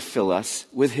God to fill us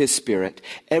with his Spirit,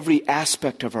 every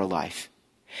aspect of our life.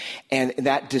 And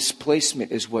that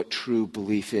displacement is what true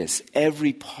belief is.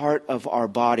 Every part of our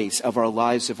bodies, of our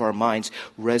lives, of our minds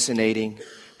resonating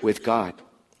with God.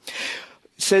 It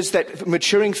says that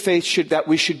maturing faith that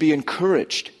we should be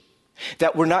encouraged.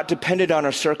 That we're not dependent on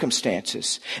our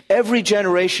circumstances. Every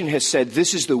generation has said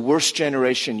this is the worst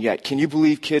generation yet. Can you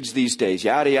believe kids these days?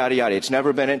 Yada, yada, yada. It's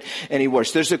never been any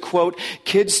worse. There's a quote,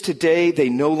 kids today, they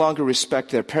no longer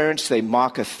respect their parents. They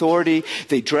mock authority.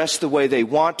 They dress the way they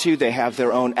want to. They have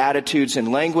their own attitudes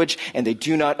and language, and they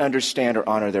do not understand or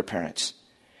honor their parents.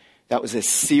 That was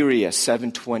Assyria,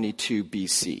 722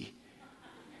 BC.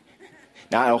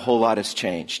 Not a whole lot has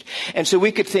changed. And so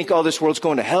we could think, oh, this world's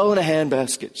going to hell in a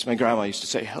handbasket. As my grandma used to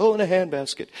say, hell in a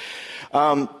handbasket.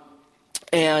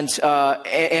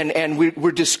 And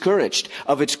we're discouraged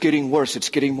of it's getting worse. It's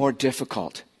getting more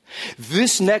difficult.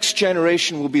 This next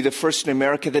generation will be the first in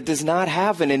America that does not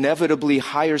have an inevitably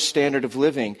higher standard of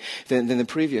living than the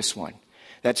previous one.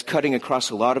 That's cutting across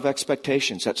a lot of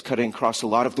expectations. That's cutting across a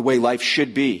lot of the way life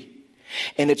should be.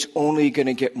 And it's only going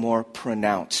to get more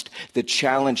pronounced. The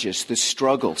challenges, the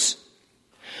struggles,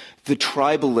 the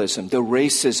tribalism, the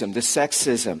racism, the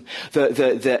sexism,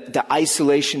 the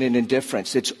isolation and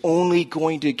indifference. It's only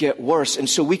going to get worse. And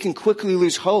so we can quickly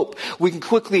lose hope. We can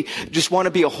quickly just want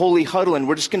to be a holy huddle, and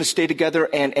we're just going to stay together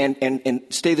and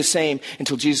stay the same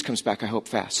until Jesus comes back, I hope,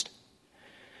 fast.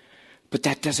 But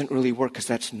that doesn't really work, because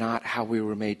that's not how we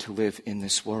were made to live in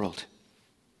this world.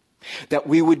 That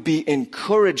we would be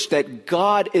encouraged that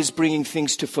God is bringing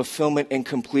things to fulfillment and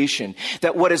completion.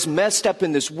 That what is messed up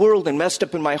in this world and messed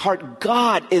up in my heart,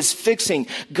 God is fixing.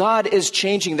 God is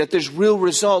changing. That there's real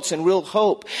results and real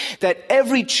hope. That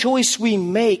every choice we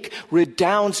make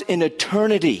redounds in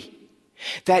eternity.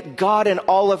 That God and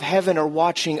all of heaven are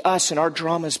watching us and our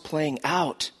drama's playing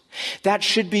out. That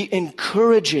should be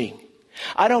encouraging.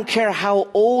 I don't care how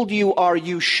old you are,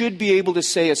 you should be able to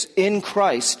say, as in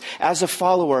Christ, as a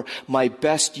follower, my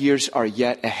best years are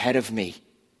yet ahead of me.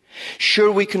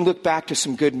 Sure, we can look back to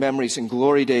some good memories and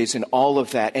glory days and all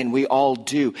of that, and we all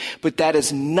do. But that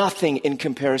is nothing in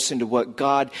comparison to what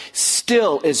God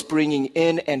still is bringing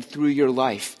in and through your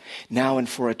life, now and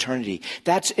for eternity.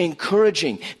 That's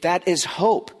encouraging. That is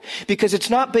hope. Because it's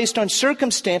not based on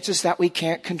circumstances that we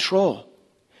can't control.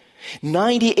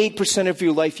 98% of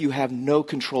your life you have no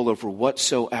control over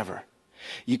whatsoever.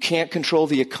 You can't control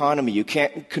the economy. You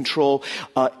can't control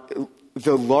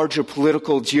the larger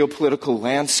geopolitical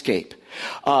landscape.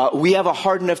 We have a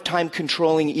hard enough time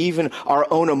controlling even our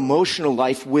own emotional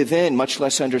life within, much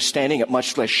less understanding it,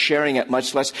 much less sharing it,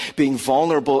 much less being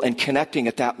vulnerable and connecting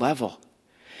at that level.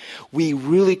 We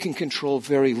really can control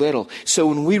very little. So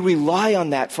when we rely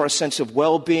on that for a sense of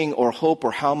well-being or hope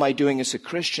or how am I doing as a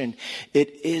Christian,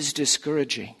 it is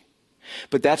discouraging.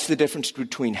 But that's the difference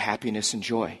between happiness and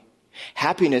joy.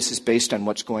 Happiness is based on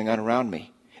what's going on around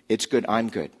me. It's good, I'm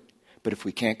good. But if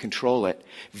we can't control it,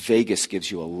 Vegas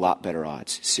gives you a lot better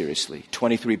odds. Seriously.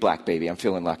 23 black, baby. I'm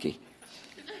feeling lucky.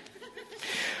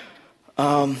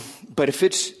 But if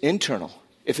it's internal,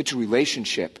 if it's a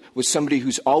relationship with somebody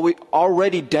who's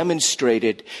already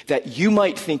demonstrated that you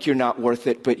might think you're not worth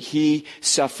it, but he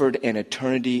suffered an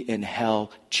eternity in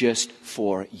hell just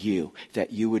for you,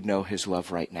 that you would know his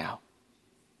love right now.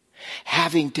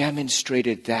 Having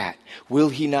demonstrated that, will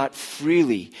he not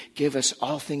freely give us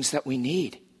all things that we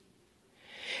need?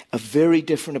 A very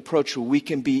different approach where we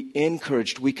can be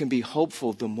encouraged, we can be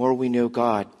hopeful the more we know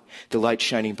God, the light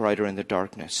shining brighter in the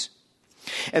darkness.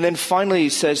 And then finally he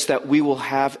says that we will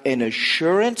have an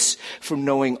assurance from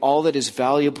knowing all that is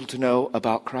valuable to know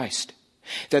about Christ.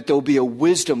 That there'll be a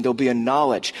wisdom, there'll be a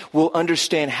knowledge. We'll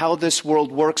understand how this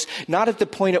world works, not at the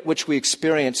point at which we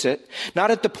experience it, not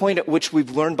at the point at which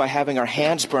we've learned by having our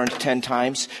hands burned 10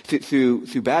 times through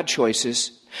bad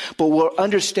choices, but we'll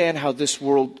understand how this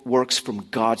world works from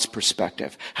God's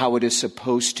perspective, how it is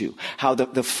supposed to, how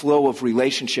the flow of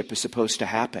relationship is supposed to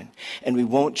happen. And we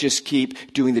won't just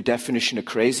keep doing the definition of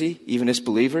crazy, even as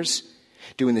believers,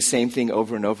 doing the same thing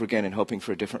over and over again and hoping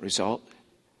for a different result.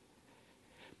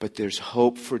 But there's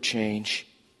hope for change.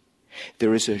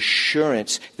 There is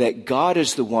assurance that God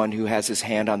is the one who has his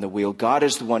hand on the wheel. God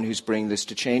is the one who's bringing this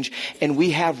to change. And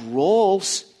we have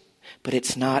roles, but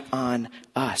it's not on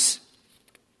us.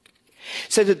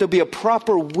 So that there'll be a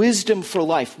proper wisdom for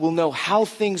life. We'll know how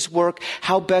things work,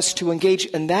 how best to engage,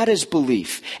 and that is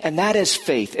belief, and that is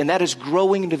faith, and that is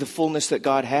growing into the fullness that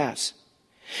God has.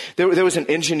 There was an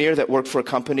engineer that worked for a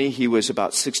company. He was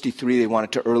about 63. They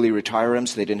wanted to early retire him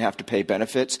so they didn't have to pay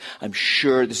benefits. I'm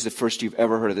sure this is the first you've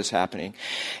ever heard of this happening.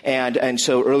 And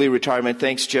so early retirement,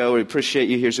 thanks, Joe. We appreciate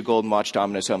you. Here's a golden watch,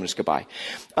 Domino's, Homeless, goodbye.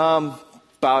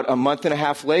 About a month and a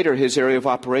half later, his area of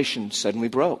operation suddenly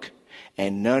broke.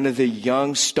 And none of the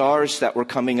young stars that were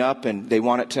coming up and they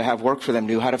wanted to have work for them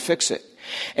knew how to fix it.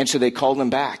 And so they called him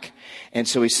back. And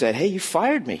so he said, hey, you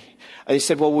fired me. They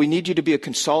said, well, we need you to be a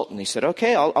consultant. He said,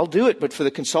 okay, I'll do it, but for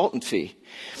the consultant fee.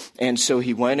 And so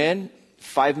he went in.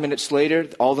 5 minutes later,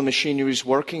 all the machinery was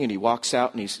working, and he walks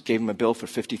out and he gave him a bill for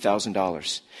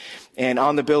 $50,000. And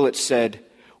on the bill it said,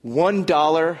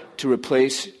 $1 to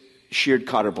replace sheared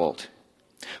cotter bolt.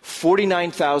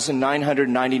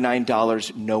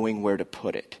 $49,999 knowing where to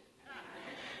put it.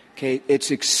 Okay, it's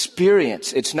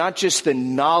experience. It's not just the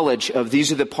knowledge of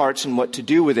these are the parts and what to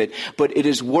do with it, but it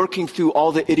is working through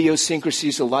all the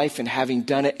idiosyncrasies of life and having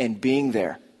done it and being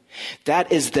there.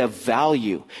 That is the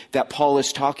value that Paul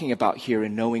is talking about here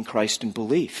in knowing Christ and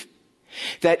belief.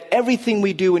 That everything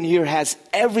we do in here has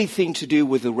everything to do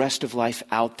with the rest of life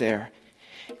out there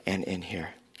and in here.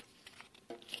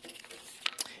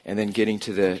 And then getting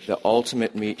to the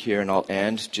ultimate meat here, and I'll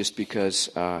end just because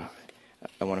I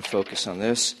want to focus on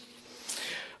this.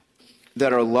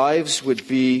 That our lives would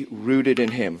be rooted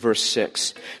in Him. Verse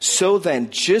 6. So then,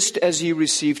 just as you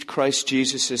received Christ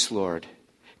Jesus as Lord,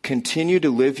 continue to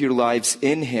live your lives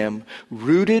in Him,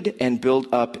 rooted and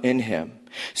built up in Him,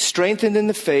 strengthened in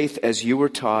the faith as you were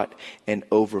taught, and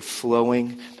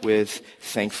overflowing with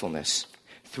thankfulness.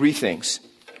 3 things.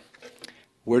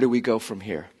 Where do we go from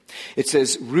here? It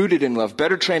says, rooted in love.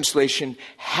 Better translation,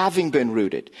 having been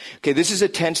rooted. Okay, this is a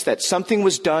tense that something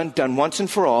was done once and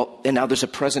for all, and now there's a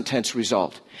present tense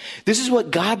result. This is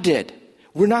what God did.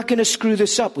 We're not going to screw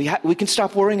this up. We can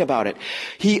stop worrying about it.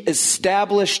 He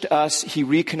established us. He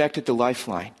reconnected the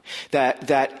lifeline.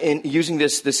 That in using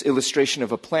this illustration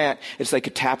of a plant, it's like a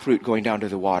taproot going down to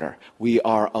the water. We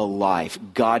are alive.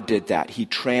 God did that. He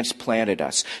transplanted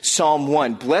us. Psalm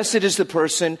 1, blessed is the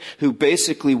person who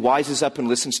basically wises up and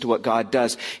listens to what God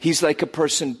does. He's like a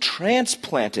person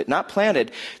transplanted, not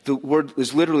planted. The word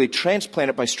is literally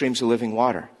transplanted by streams of living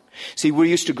water. See, we're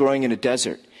used to growing in a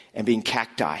desert and being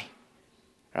cacti.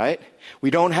 Right?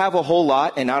 We don't have a whole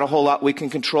lot, and not a whole lot we can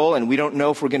control, and we don't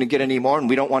know if we're going to get any more, and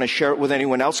we don't want to share it with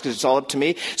anyone else because it's all up to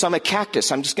me. So I'm a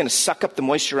cactus. I'm just going to suck up the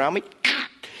moisture around me,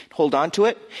 hold on to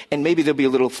it, and maybe there'll be a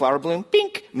little flower bloom.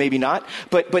 Bink! Maybe not.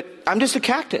 But I'm just a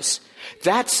cactus.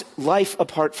 That's life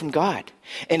apart from God.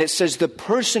 And it says the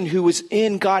person who is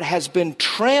in God has been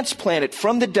transplanted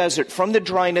from the desert, from the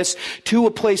dryness, to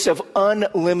a place of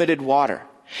unlimited water.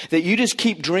 That you just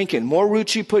keep drinking. More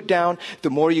roots you put down, the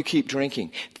more you keep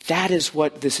drinking. That is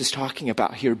what this is talking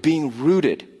about here, being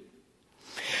rooted.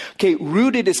 Okay,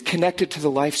 rooted is connected to the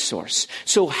life source.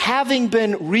 So having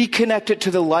been reconnected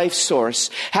to the life source,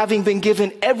 having been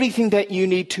given everything that you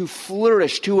need to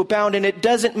flourish, to abound, and it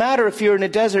doesn't matter if you're in a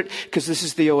desert, because this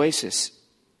is the oasis.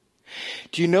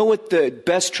 Do you know what the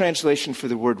best translation for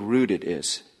the word rooted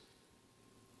is?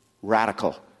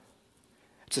 Radical.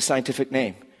 It's a scientific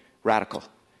name. Radical.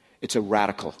 It's a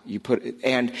radical.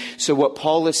 And so what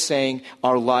Paul is saying,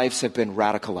 our lives have been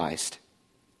radicalized.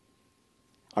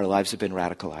 Our lives have been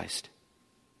radicalized.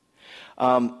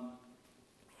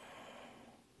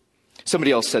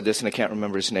 Somebody else said this, and I can't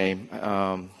remember his name,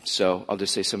 so I'll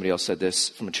just say somebody else said this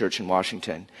from a church in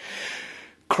Washington.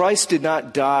 Christ did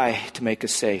not die to make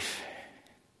us safe.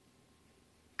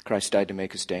 Christ died to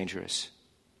make us dangerous.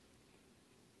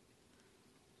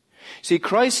 See,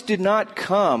 Christ did not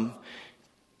come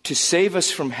to save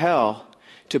us from hell,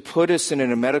 to put us in a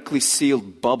hermetically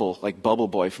sealed bubble, like Bubble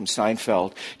Boy from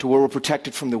Seinfeld, to where we're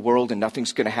protected from the world and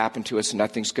nothing's going to happen to us and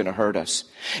nothing's going to hurt us.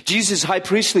 Jesus' high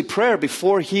priestly prayer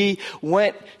before he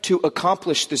went to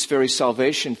accomplish this very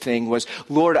salvation thing was,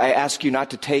 Lord, I ask you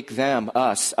not to take them,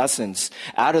 usins,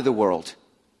 out of the world,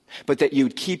 but that you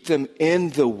would keep them in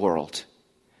the world,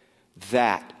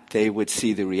 that they would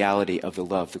see the reality of the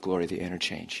love, the glory, the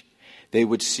interchange. They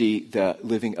would see the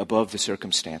living above the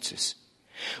circumstances.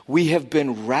 We have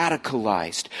been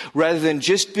radicalized. Rather than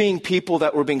just being people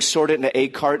that were being sorted into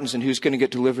egg cartons and who's going to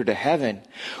get delivered to heaven,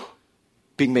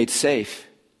 being made safe,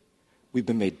 we've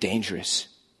been made dangerous.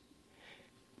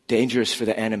 Dangerous for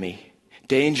the enemy.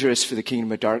 Dangerous for the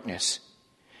kingdom of darkness.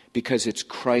 Because it's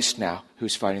Christ now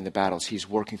who's fighting the battles. He's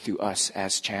working through us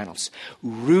as channels.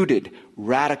 Rooted,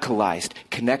 radicalized,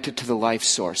 connected to the life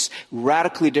source.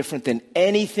 Radically different than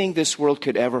anything this world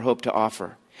could ever hope to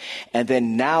offer. And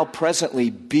then now presently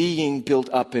being built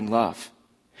up in love.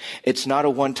 It's not a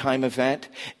one-time event.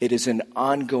 It is an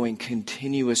ongoing,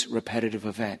 continuous, repetitive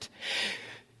event.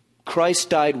 Christ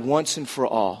died once and for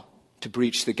all to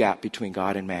breach the gap between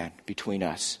God and man, between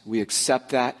us. We accept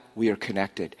that. We are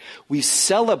connected. We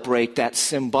celebrate that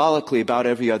symbolically about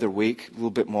every other week, a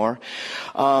little bit more.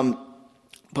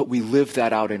 But we live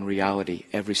that out in reality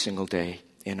every single day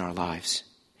in our lives.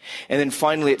 And then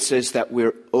finally it says that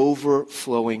we're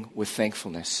overflowing with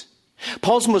thankfulness.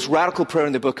 Paul's most radical prayer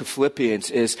in the book of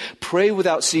Philippians is, pray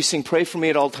without ceasing, pray for me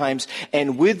at all times,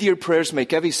 and with your prayers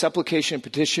make every supplication and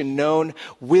petition known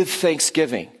with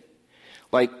thanksgiving.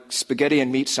 Like spaghetti and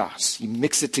meat sauce. You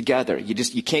mix it together.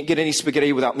 You can't get any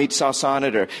spaghetti without meat sauce on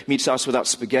it or meat sauce without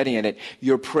spaghetti in it.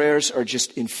 Your prayers are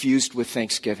just infused with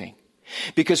thanksgiving.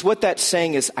 Because what that's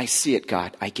saying is, I see it,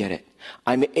 God. I get it.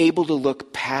 I'm able to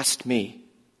look past me.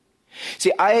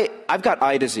 See, I've got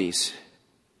eye disease.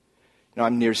 You know,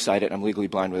 I'm nearsighted. I'm legally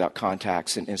blind without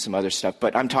contacts and some other stuff.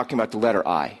 But I'm talking about the letter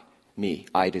I, me,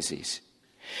 eye disease.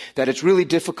 That it's really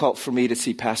difficult for me to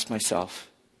see past myself.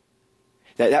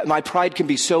 That my pride can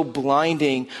be so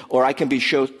blinding, or I can be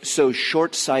so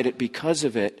short-sighted because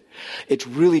of it. It's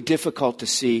really difficult to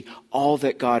see all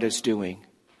that God is doing,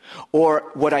 or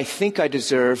what I think I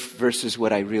deserve versus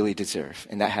what I really deserve.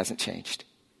 And that hasn't changed.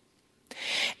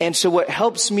 And so what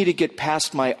helps me to get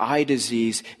past my eye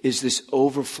disease is this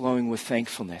overflowing with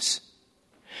thankfulness.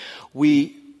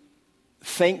 We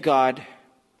thank God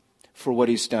for what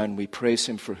he's done. We praise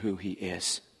him for who he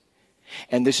is.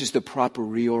 And this is the proper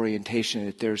reorientation,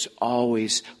 that there's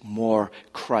always more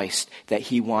Christ that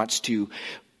he wants to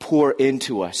pour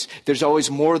into us. There's always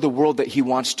more of the world that he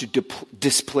wants to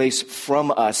displace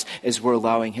from us as we're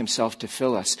allowing himself to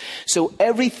fill us. So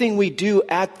everything we do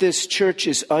at this church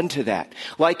is unto that.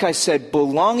 Like I said,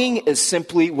 belonging is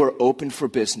simply we're open for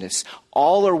business.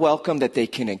 All are welcome that they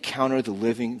can encounter the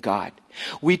living God.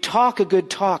 We talk a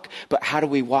good talk, but how do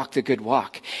we walk the good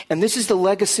walk? And this is the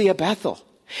legacy of Bethel.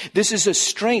 This is a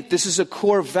strength. This is a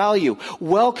core value.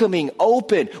 Welcoming,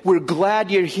 open. We're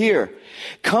glad you're here.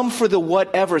 Come for the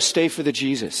whatever, stay for the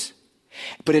Jesus.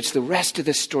 But it's the rest of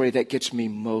the story that gets me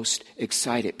most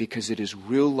excited, because it is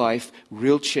real life,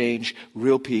 real change,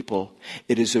 real people.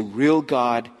 It is a real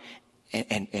God,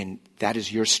 and that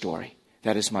is your story.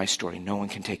 That is my story. No one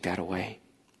can take that away.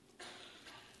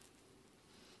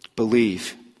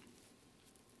 Believe.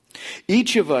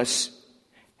 Each of us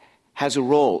has a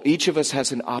role. Each of us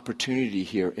has an opportunity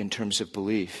here in terms of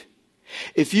belief.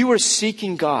 If you are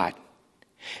seeking God,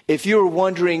 if you're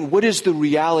wondering what is the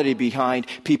reality behind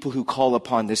people who call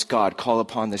upon this God, call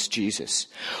upon this Jesus,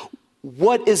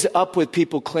 what is up with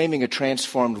people claiming a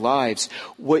transformed lives?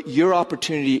 What your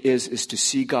opportunity is to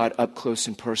see God up close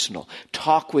and personal.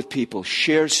 Talk with people,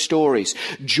 share stories,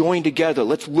 join together.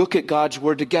 Let's look at God's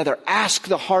word together. Ask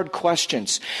the hard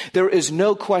questions. There is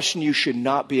no question you should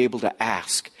not be able to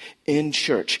ask in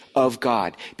church of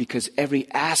God, because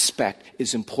every aspect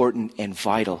is important and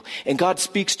vital. And God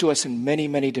speaks to us in many,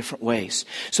 many different ways.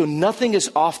 So nothing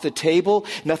is off the table,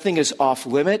 nothing is off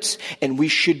limits, and we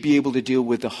should be able to deal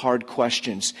with the hard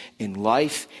questions in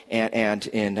life and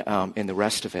in the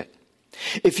rest of it.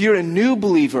 If you're a new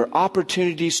believer,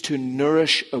 opportunities to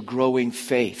nourish a growing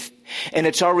faith. And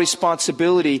it's our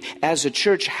responsibility as a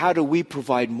church, how do we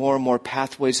provide more and more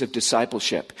pathways of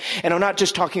discipleship? And I'm not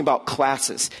just talking about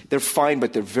classes. They're fine,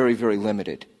 but they're very, very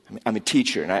limited. I'm a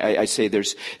teacher, and I say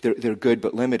they're good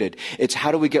but limited. It's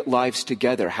how do we get lives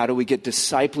together? How do we get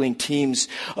discipling teams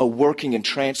working and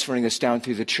transferring this down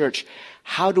through the church?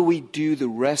 How do we do the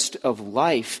rest of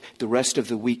life, the rest of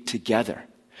the week together?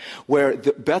 Where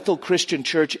the Bethel Christian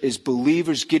Church is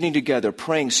believers getting together,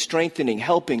 praying, strengthening,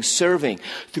 helping, serving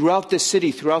throughout this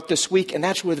city, throughout this week. And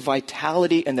that's where the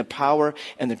vitality and the power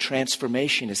and the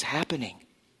transformation is happening.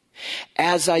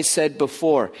 As I said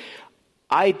before,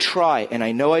 I try, and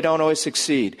I know I don't always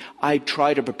succeed, I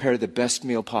try to prepare the best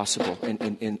meal possible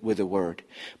with the word.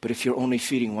 But if you're only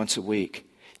feeding once a week,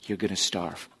 you're going to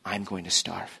starve. I'm going to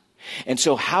starve. And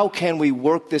so how can we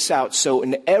work this out? So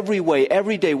in every way,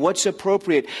 every day, what's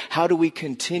appropriate? How do we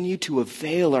continue to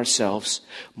avail ourselves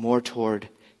more toward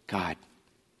God?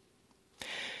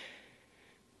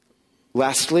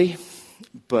 Lastly,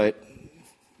 but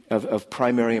of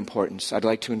primary importance, I'd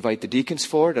like to invite the deacons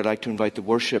forward. I'd like to invite the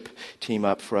worship team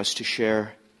up for us to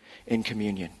share in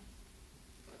communion.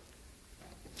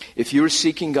 If you're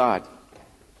seeking God,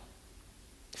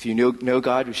 if you know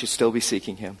God, we should still be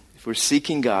seeking him. If we're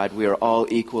seeking God, we are all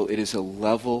equal. It is a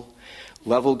level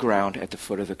ground at the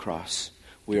foot of the cross.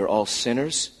 We are all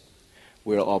sinners.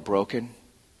 We are all broken.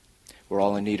 We're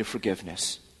all in need of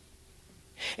forgiveness.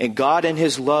 And God in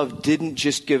his love didn't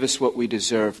just give us what we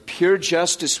deserve. Pure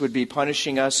justice would be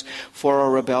punishing us for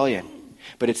our rebellion.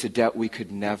 But it's a debt we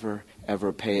could never,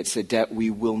 ever pay. It's a debt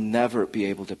we will never be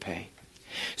able to pay.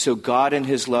 So God in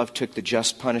his love took the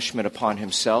just punishment upon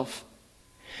himself.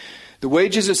 The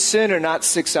wages of sin are not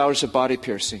 6 hours of body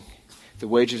piercing. The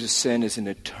wages of sin is an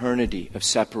eternity of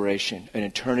separation, an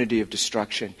eternity of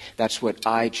destruction. That's what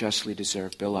I justly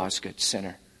deserve, Bill Osgood,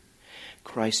 sinner.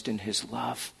 Christ in his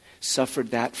love suffered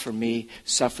that for me,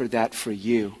 suffered that for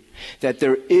you. That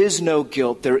there is no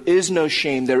guilt, there is no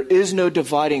shame, there is no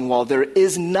dividing wall, there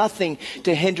is nothing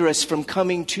to hinder us from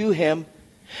coming to him,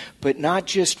 but not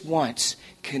just once,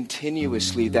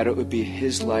 continuously, that it would be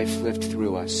his life lived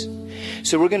through us.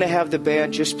 So we're going to have the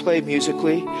band just play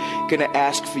musically. Going to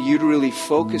ask for you to really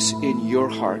focus in your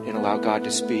heart and allow God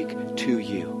to speak to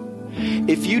you.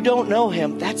 If you don't know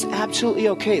him, that's absolutely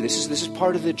okay. This is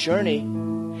part of the journey.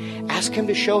 Ask him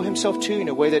to show himself to you in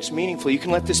a way that's meaningful. You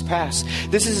can let this pass.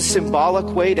 This is a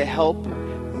symbolic way to help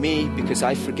me, because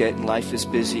I forget and life is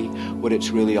busy, what it's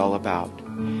really all about.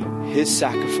 His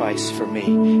sacrifice for me.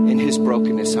 In his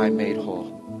brokenness, I'm made whole.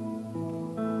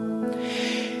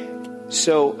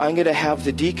 So I'm going to have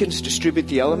the deacons distribute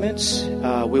the elements.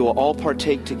 We will all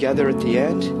partake together at the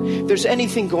end. If there's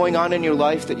anything going on in your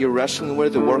life that you're wrestling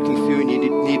with or working through and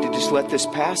you need to just let this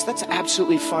pass, that's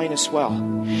absolutely fine as well.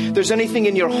 If there's anything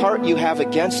in your heart you have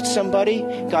against somebody,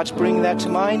 God's bringing that to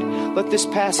mind, let this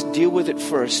pass. Deal with it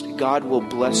first. God will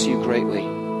bless you greatly.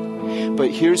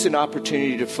 But here's an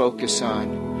opportunity to focus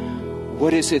on,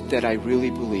 what is it that I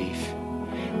really believe?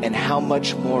 And how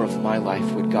much more of my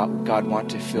life would God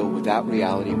want to fill with that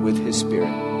reality, with His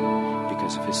Spirit,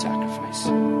 because of His sacrifice?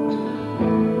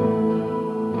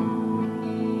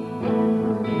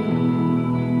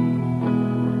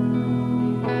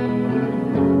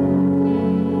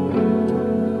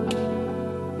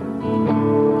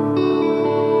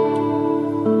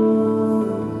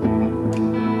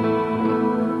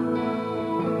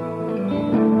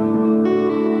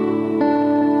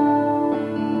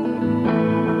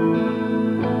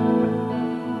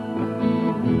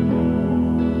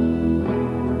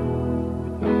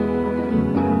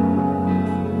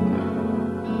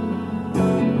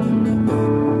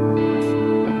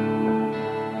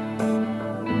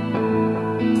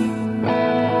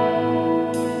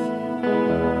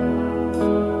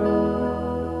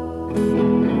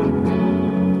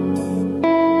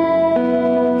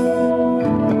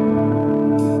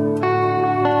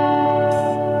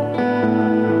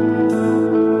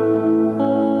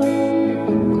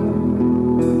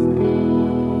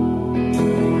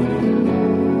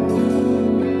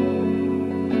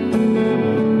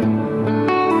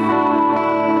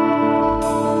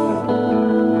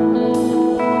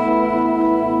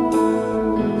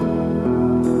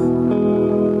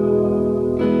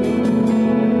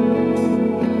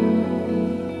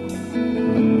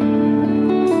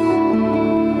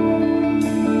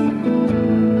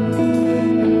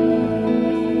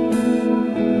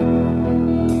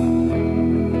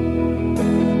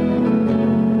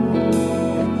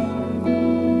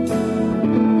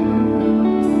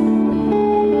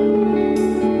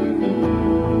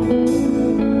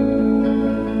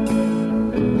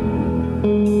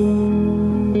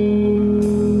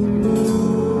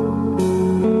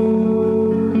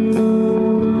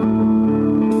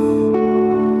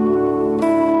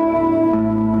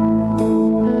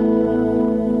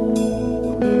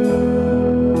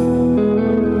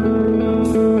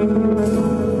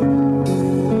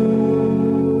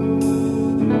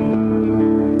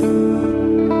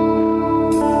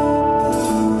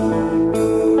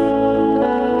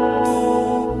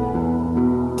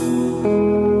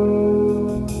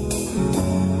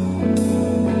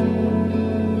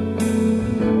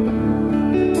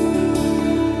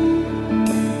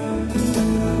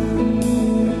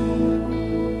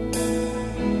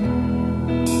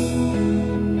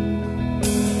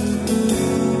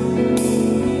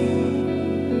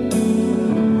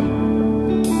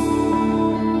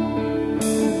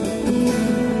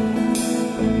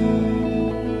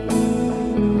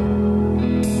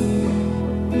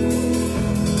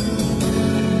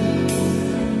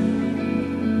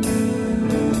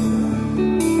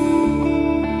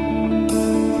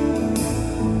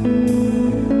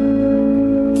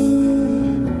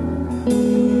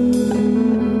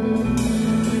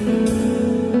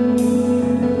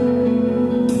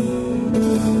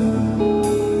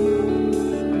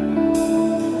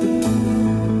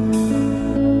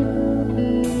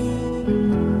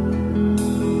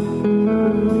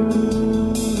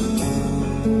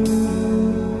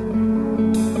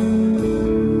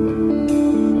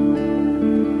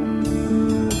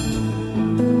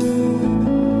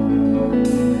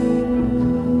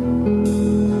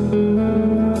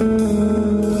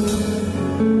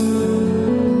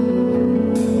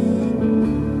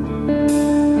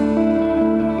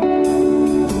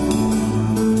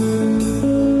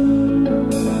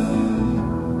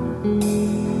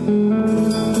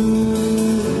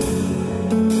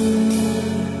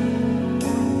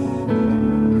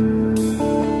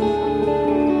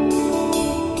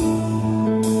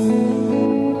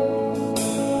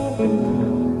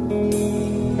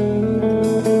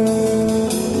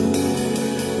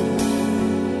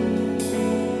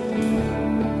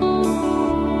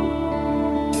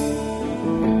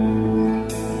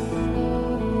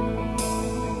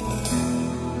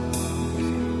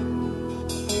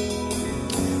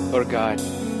 Lord God,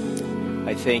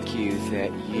 I thank you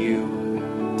that you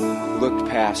looked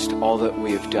past all that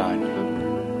we have done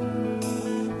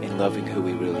in loving who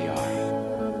we really are.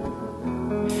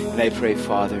 And I pray,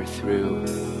 Father, through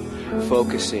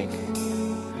focusing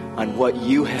on what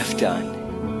you have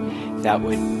done, that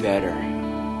would better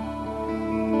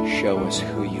show us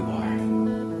who you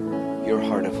are, your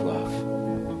heart of love.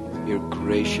 your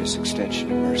gracious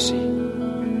extension of mercy,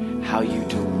 how you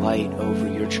delight over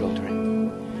your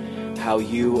children, how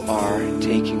you are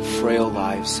taking frail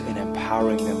lives and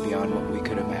empowering them beyond what we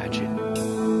could imagine.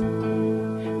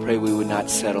 Pray we would not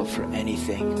settle for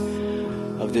anything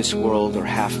of this world or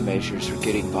half measures or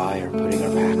getting by or putting our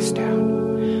backs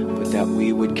down, but that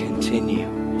we would continue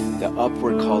the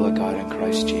upward call of God in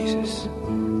Christ Jesus.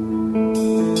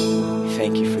 We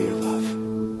thank you for your love.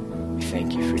 We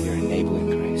thank you for your enabling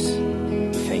grace.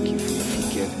 We thank you for your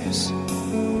forgiveness.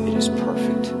 It is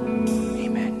perfect.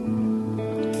 Amen.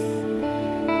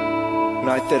 The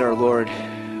night that our Lord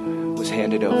was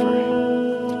handed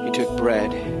over, he took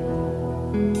bread,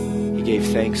 he gave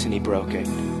thanks, and he broke it.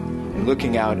 And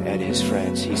looking out at his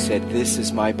friends, he said, "This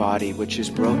is my body, which is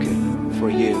broken for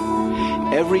you.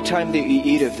 Every time that you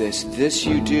eat of this, this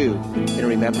you do in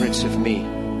remembrance of me."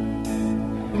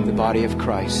 The body of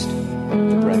Christ,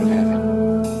 the bread of heaven.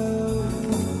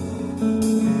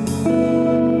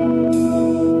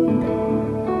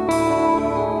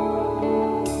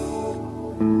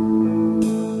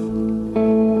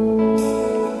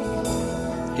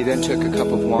 He then took a cup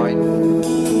of wine.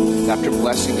 After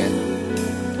blessing it,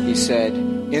 he said,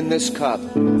 "In this cup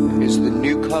is the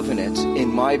new covenant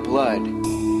in my blood,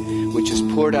 which is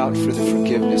poured out for the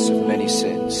forgiveness of many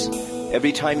sins.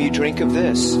 Every time you drink of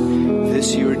this,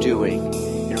 this you are doing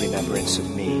in remembrance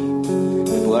of me."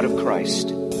 The blood of Christ,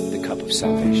 the cup of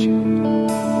salvation.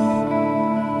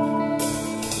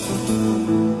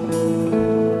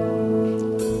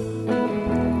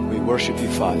 We worship you,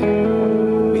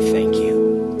 Father. We thank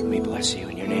you. We bless you.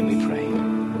 In your name we pray.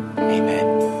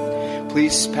 Amen.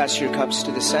 Please pass your cups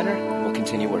to the center. We'll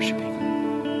continue worshiping.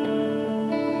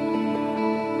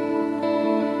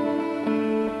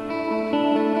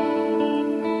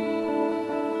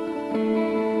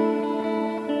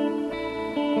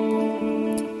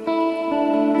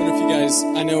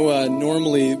 I know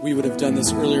normally we would have done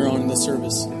this earlier on in the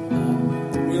service.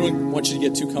 We don't want you to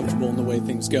get too comfortable in the way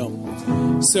things go.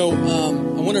 So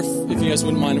I wonder if you guys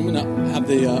wouldn't mind, I'm going to have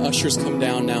the ushers come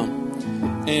down now.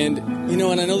 And,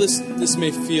 and I know this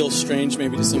may feel strange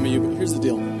maybe to some of you, but here's the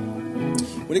deal.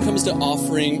 When it comes to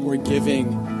offering or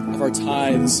giving of our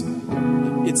tithes,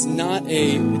 it's not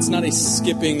a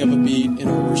skipping of a beat in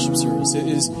our worship service. It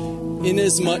is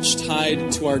inasmuch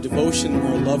tied to our devotion and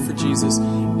our love for Jesus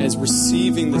as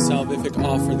receiving the salvific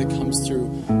offer that comes through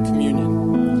communion.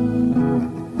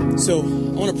 So I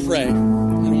want to pray,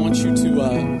 and I want you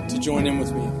to join in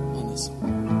with me on this.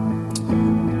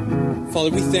 Father,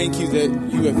 we thank you that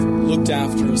you have looked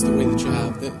after us the way that you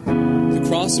have, that the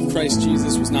cross of Christ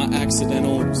Jesus was not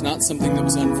accidental, it was not something that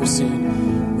was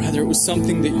unforeseen. Rather, it was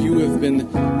something that you have been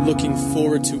looking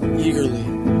forward to eagerly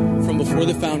from before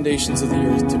the foundations of the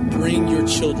earth, to bring your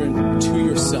children to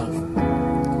yourself.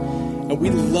 And we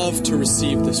love to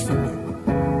receive this from you.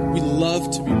 We love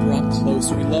to be brought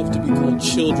close. We love to be called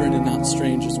children and not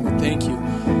strangers. And we thank you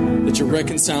that you're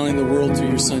reconciling the world through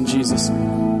your Son, Jesus.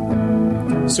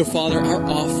 So, Father, our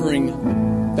offering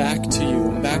back to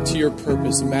you, and back to your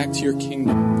purpose, and back to your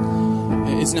kingdom,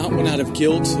 it's not one out of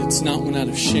guilt. It's not one out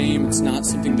of shame. It's not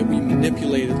something that we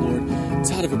manipulated, Lord.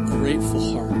 It's out of a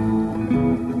grateful heart.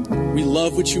 We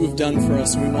love what you have done for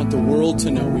us, and we want the world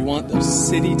to know. We want the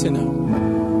city to know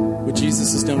what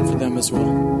Jesus has done for them as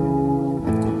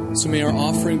well. So may our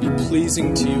offering be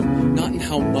pleasing to you, not in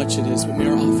how much it is, but may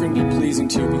our offering be pleasing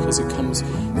to you because it comes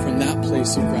from that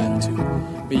place of gratitude.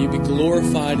 May you be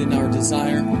glorified in our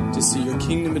desire to see your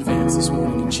kingdom advance this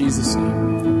morning. In Jesus'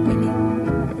 name, amen.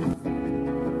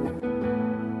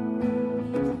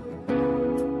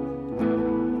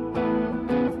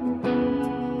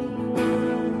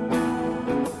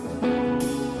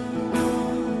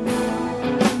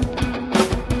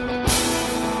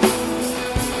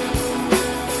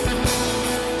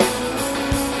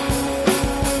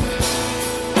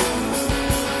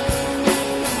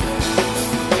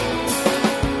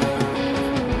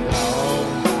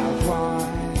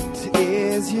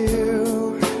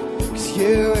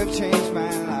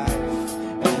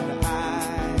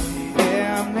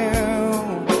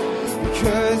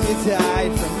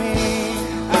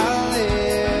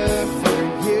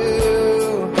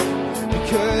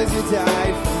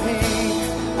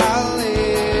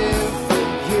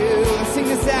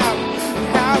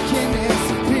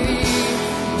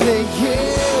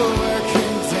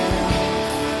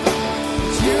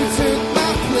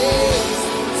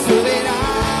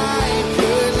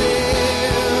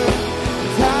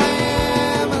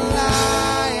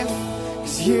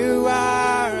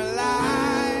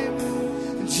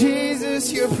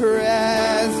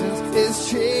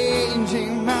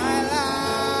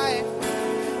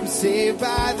 Saved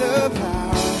by the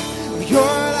power your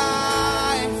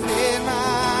life in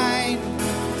mine.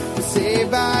 I'm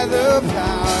saved by the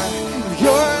power of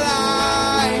your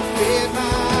life in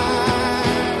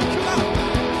mine. Come on.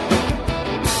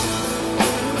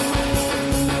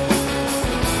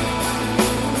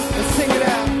 Let's sing it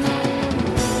out.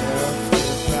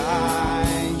 By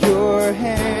your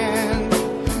hand,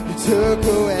 you took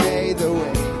away the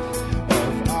weight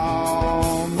of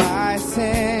all my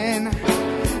sin,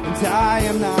 and I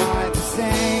am not the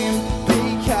same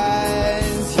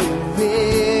because you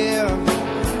live.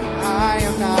 I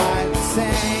am not the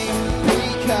same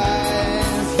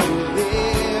because you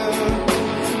live.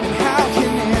 And how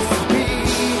can this be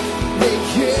that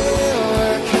you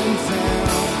were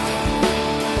condemned,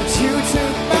 that you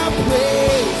took my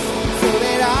place so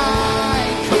that I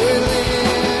could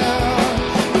live?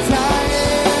 'Cause I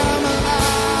am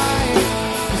alive,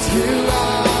 'cause you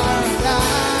are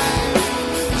alive.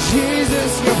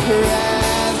 Jesus, your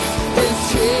presence is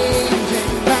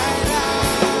changing my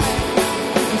life.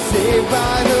 I'm saved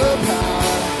by the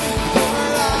power of your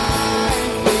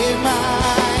life in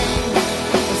mine.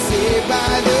 I'm saved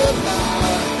by the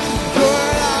power of your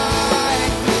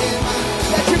life in mine.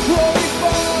 Let your glory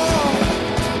fall.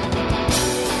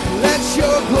 Let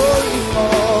your glory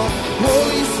fall.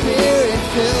 Holy Spirit,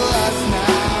 fill us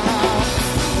now.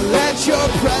 Let your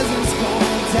presence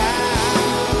come down.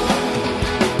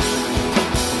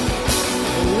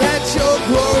 Let your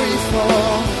glory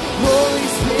fall. Holy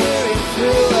Spirit,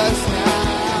 fill us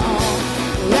now.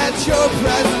 Let your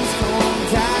presence come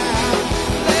down.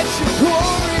 Let your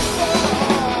glory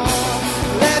fall.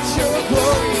 Let your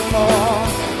glory fall.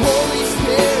 Holy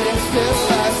Spirit, fill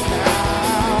us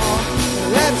now.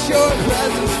 Let your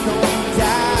presence come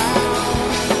down.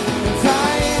 'Cause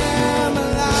I am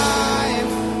alive,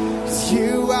 'cause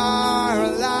you are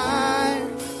alive.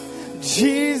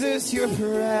 Jesus, your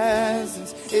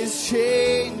presence is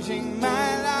changing my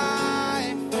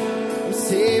life. I'm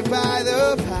saved by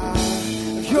the power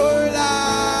of your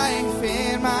life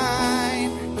in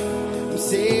mine. I'm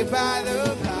saved by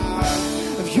the power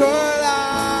of your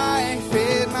life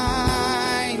in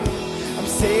mine. I'm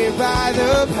saved by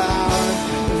the power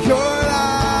of your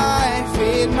life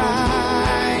in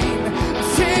mine. I'm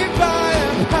saved by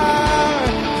the power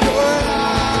of your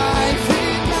life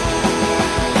in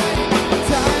mine.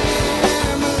 'Cause I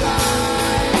am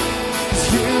alive, 'cause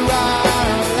you are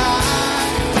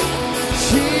alive.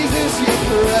 Jesus, your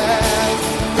presence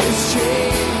is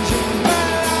changing my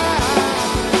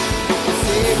life. I'm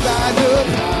saved by the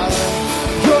power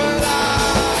of your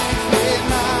life in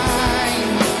mine.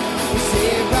 I'm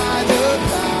saved by the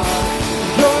power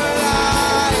of your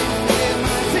life in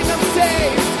mine. Sing, I'm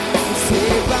saved. I'm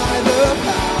saved by the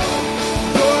power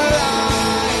of your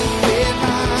life in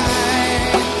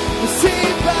mine. I'm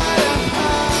saved by the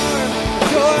power of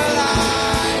your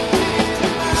life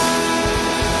in mine.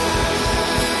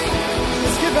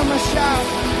 Let's give him a shout.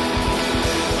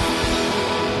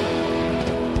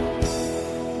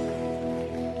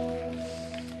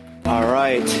 All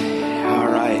right. All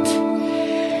right.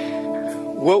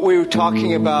 What we were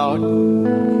talking about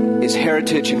is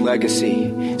heritage and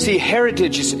legacy. See,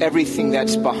 heritage is everything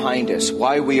that's behind us,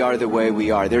 why we are the way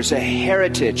we are. There's a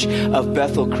heritage of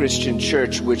Bethel Christian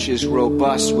Church, which is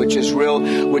robust, which is real,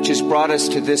 which has brought us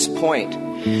to this point.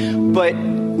 But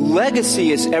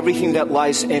legacy is everything that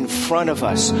lies in front of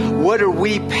us. What are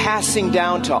we passing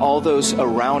down to all those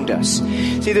around us?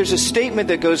 See, there's a statement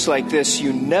that goes like this: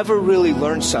 you never really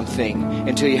learn something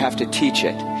until you have to teach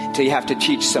it, until you have to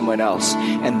teach someone else.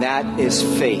 And that is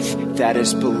faith. That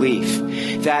is belief.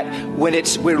 That when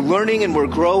we're learning and we're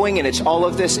growing and it's all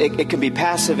of this, it can be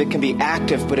passive, it can be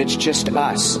active, but it's just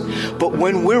us. But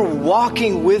when we're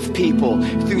walking with people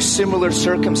through similar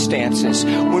circumstances,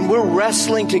 when we're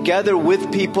wrestling together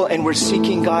with people and we're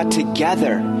seeking God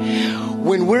together,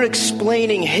 when we're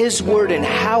explaining His Word and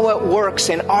how it works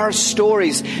and our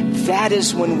stories, that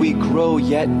is when we grow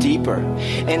yet deeper.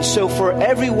 And so for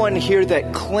everyone here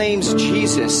that claims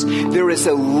Jesus, there is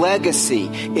a legacy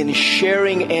in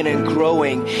sharing and in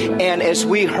growing. And as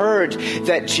we heard,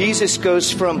 that Jesus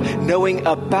goes from knowing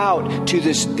about to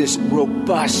this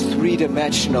robust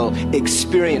three-dimensional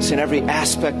experience in every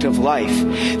aspect of life.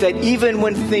 That even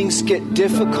when things get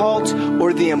difficult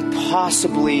or the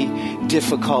impossibly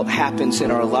difficult happens happens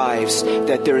in our lives,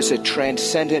 that there is a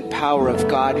transcendent power of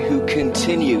God who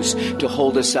continues to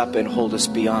hold us up and hold us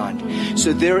beyond.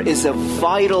 So there is a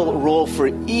vital role for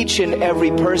each and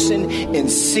every person in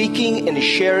seeking and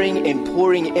sharing and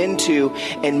pouring into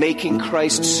and making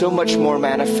Christ so much more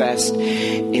manifest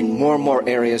in more and more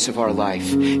areas of our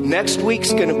life. Next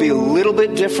week's going to be a little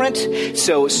bit different.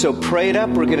 So pray it up.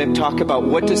 We're going to talk about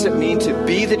what does it mean to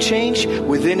be the change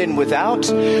within and without.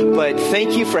 But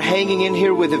thank you for hanging in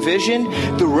here with a vision.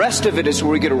 The rest of it is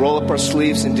where we're going to roll up our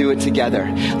sleeves and do it together.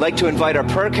 I'd like to invite our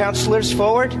prayer counselors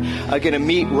forward. I'm going to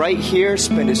meet right here,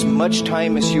 spend as much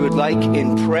time as you would like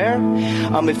in prayer.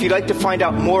 If you'd like to find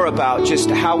out more about just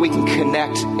how we can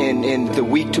connect in the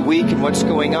week to week and what's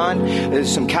going on,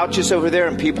 there's some couches over there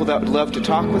and people that would love to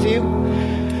talk with you.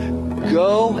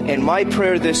 Go, and my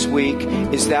prayer this week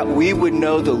is that we would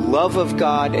know the love of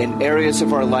God in areas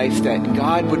of our life that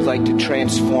God would like to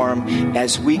transform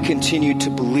as we continue to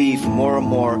believe more and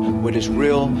more what is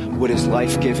real, what is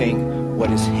life-giving,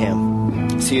 what is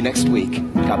Him. See you next week.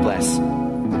 God bless.